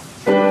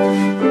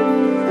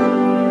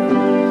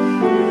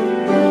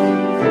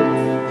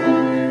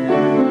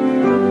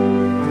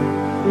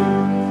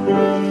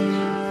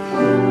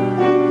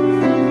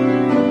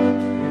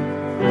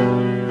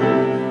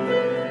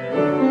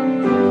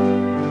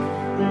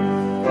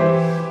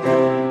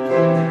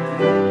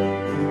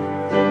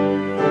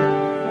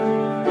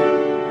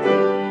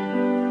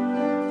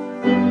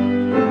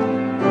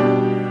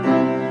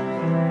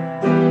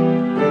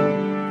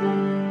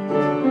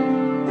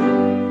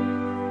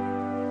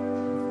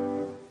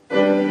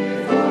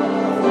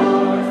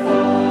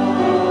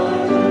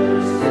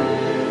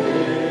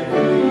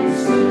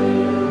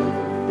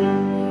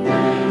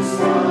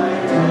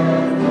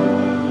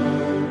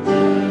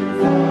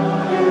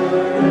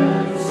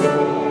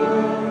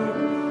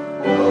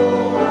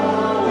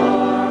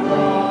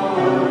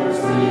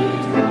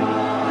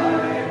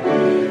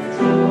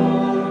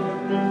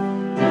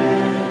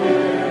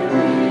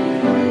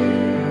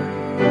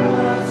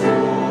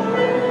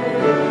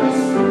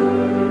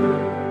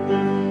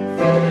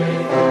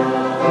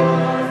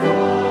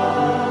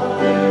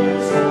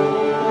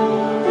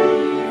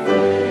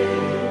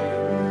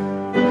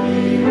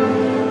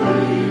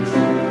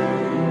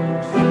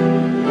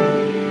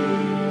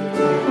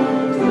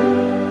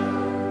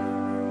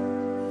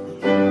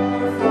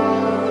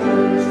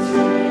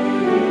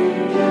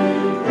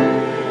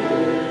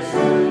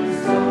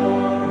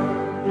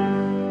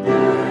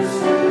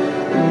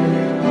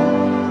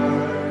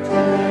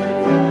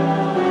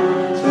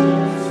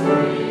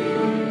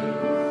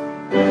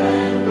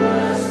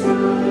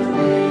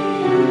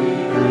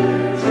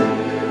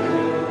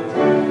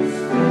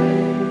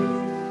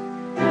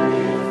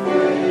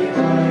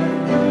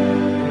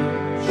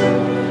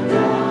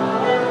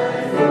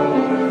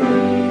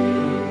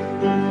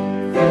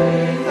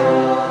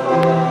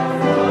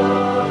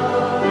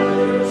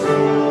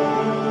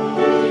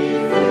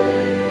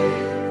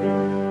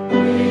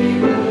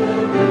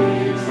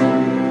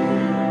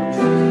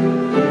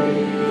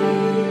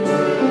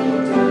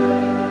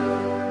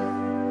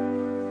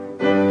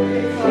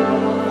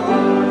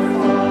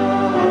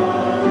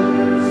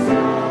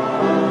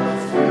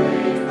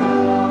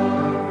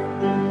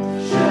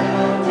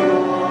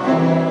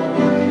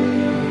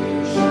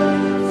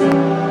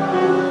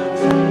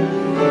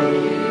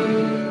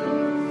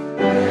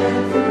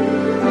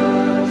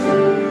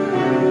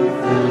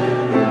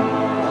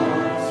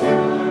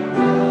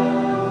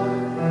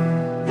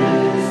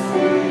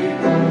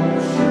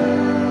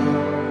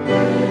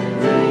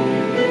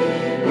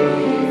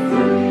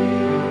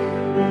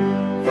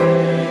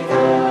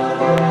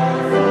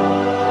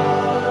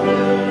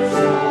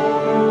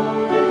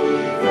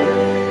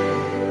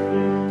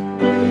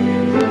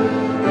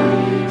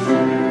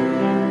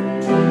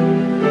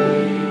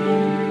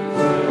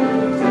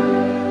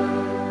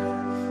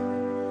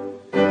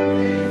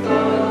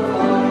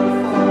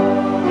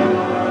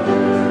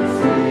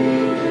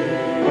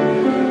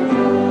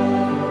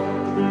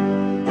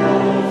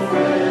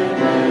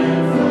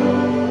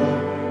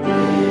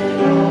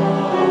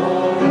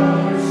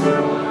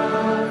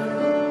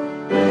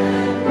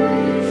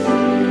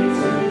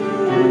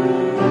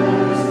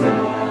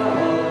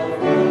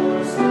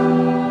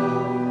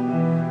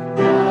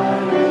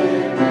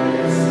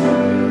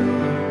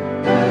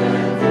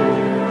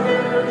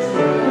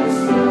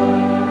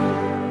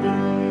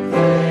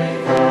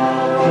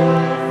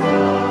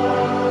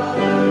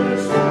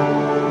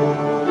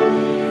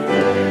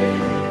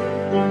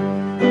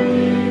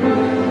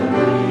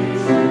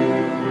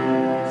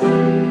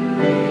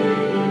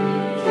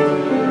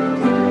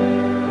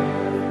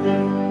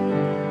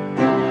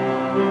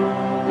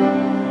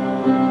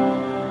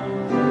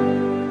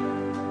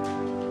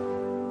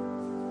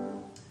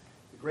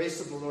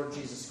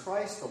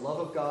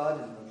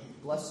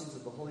 blessings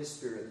of the Holy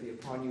Spirit be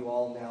upon you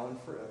all now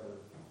and forever.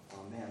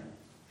 Amen.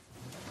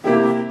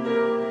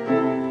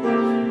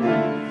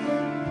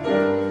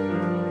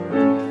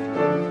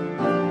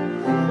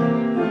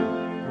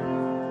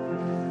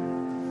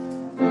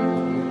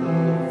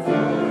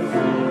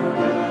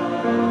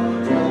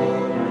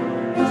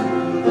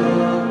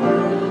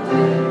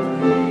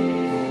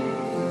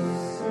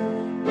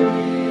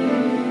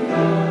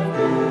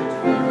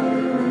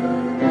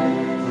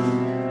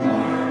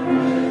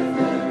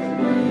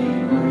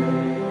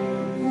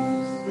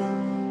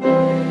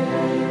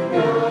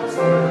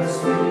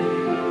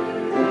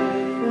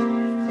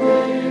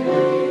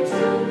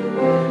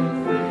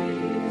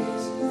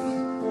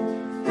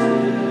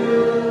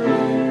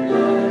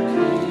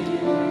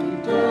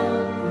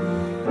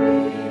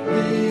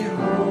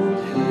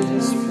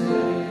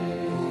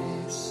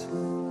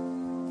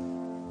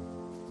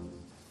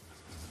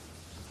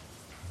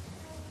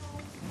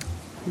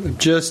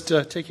 Just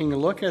taking a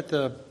look at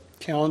the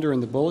calendar in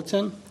the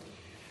bulletin.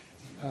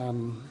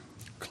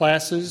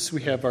 Classes,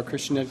 we have our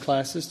Christian Ed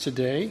classes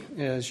today,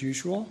 as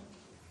usual.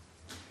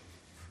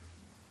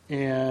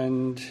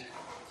 And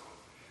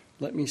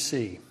let me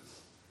see.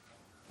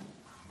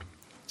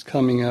 It's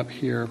coming up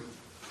here.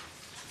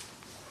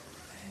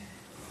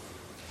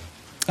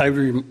 I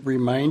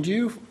remind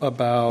you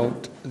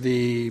about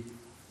the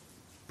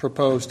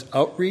proposed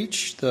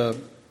outreach, the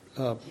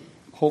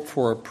hope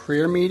for a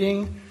prayer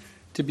meeting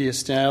to be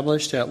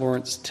established at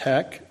Lawrence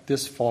Tech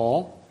this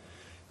fall.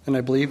 And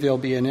I believe there'll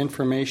be an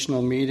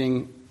informational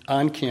meeting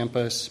on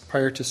campus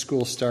prior to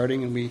school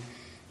starting, and we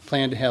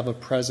plan to have a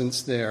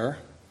presence there.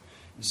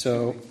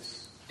 So,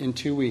 in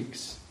 2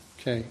 weeks.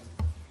 Okay.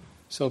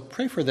 So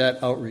pray for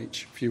that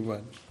outreach, if you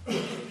would.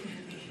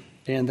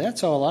 And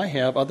that's all I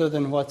have, other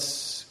than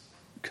what's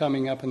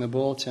coming up in the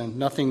bulletin.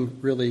 Nothing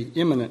really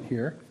imminent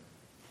here.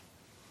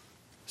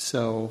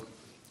 So,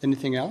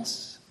 anything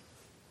else?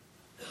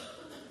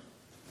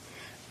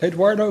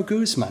 Eduardo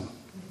Guzman.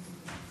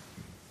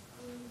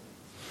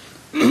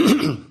 I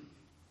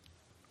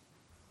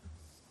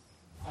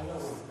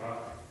don't want to cry.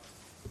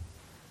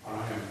 I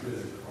am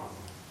really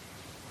crying.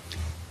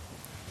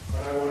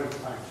 But I want to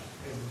thank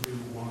every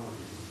one of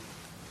you.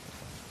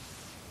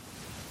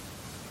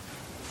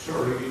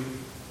 Sorry,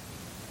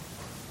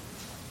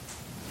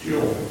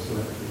 Jill has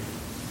left me.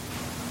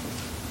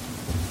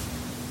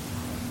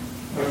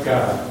 But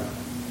God,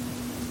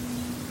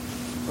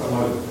 I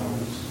love you,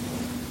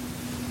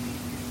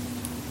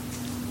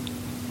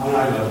 and I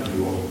love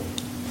you all.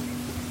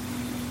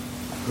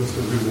 Because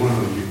every one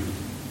of you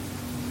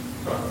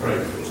got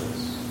prayed for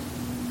us.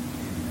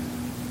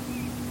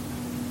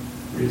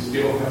 We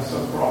still have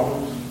some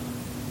problems.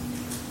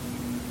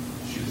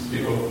 She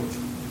still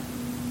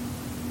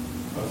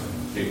has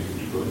things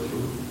to go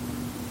through.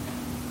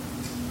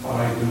 But I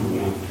do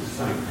want to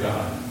thank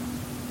God.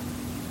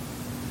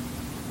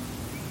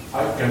 I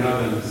cannot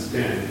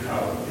understand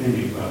how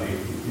anybody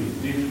in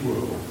this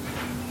world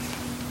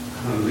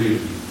can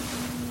live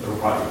a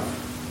life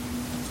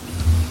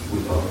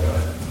without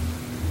God.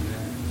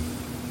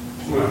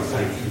 Well,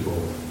 thank you,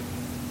 Lord.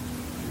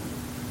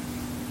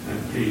 And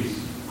please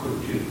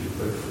continue to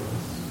pray for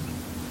us.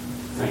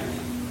 Thank you.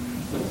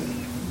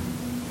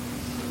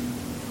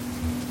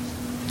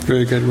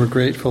 Very good. We're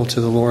grateful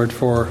to the Lord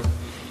for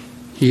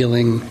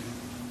healing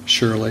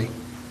Shirley.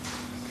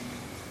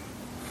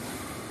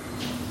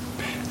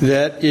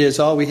 That is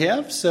all we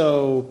have,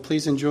 so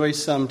please enjoy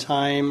some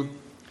time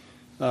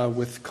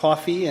with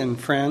coffee and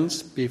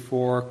friends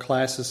before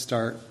classes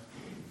start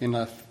in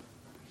a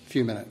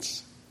few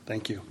minutes.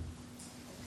 Thank you.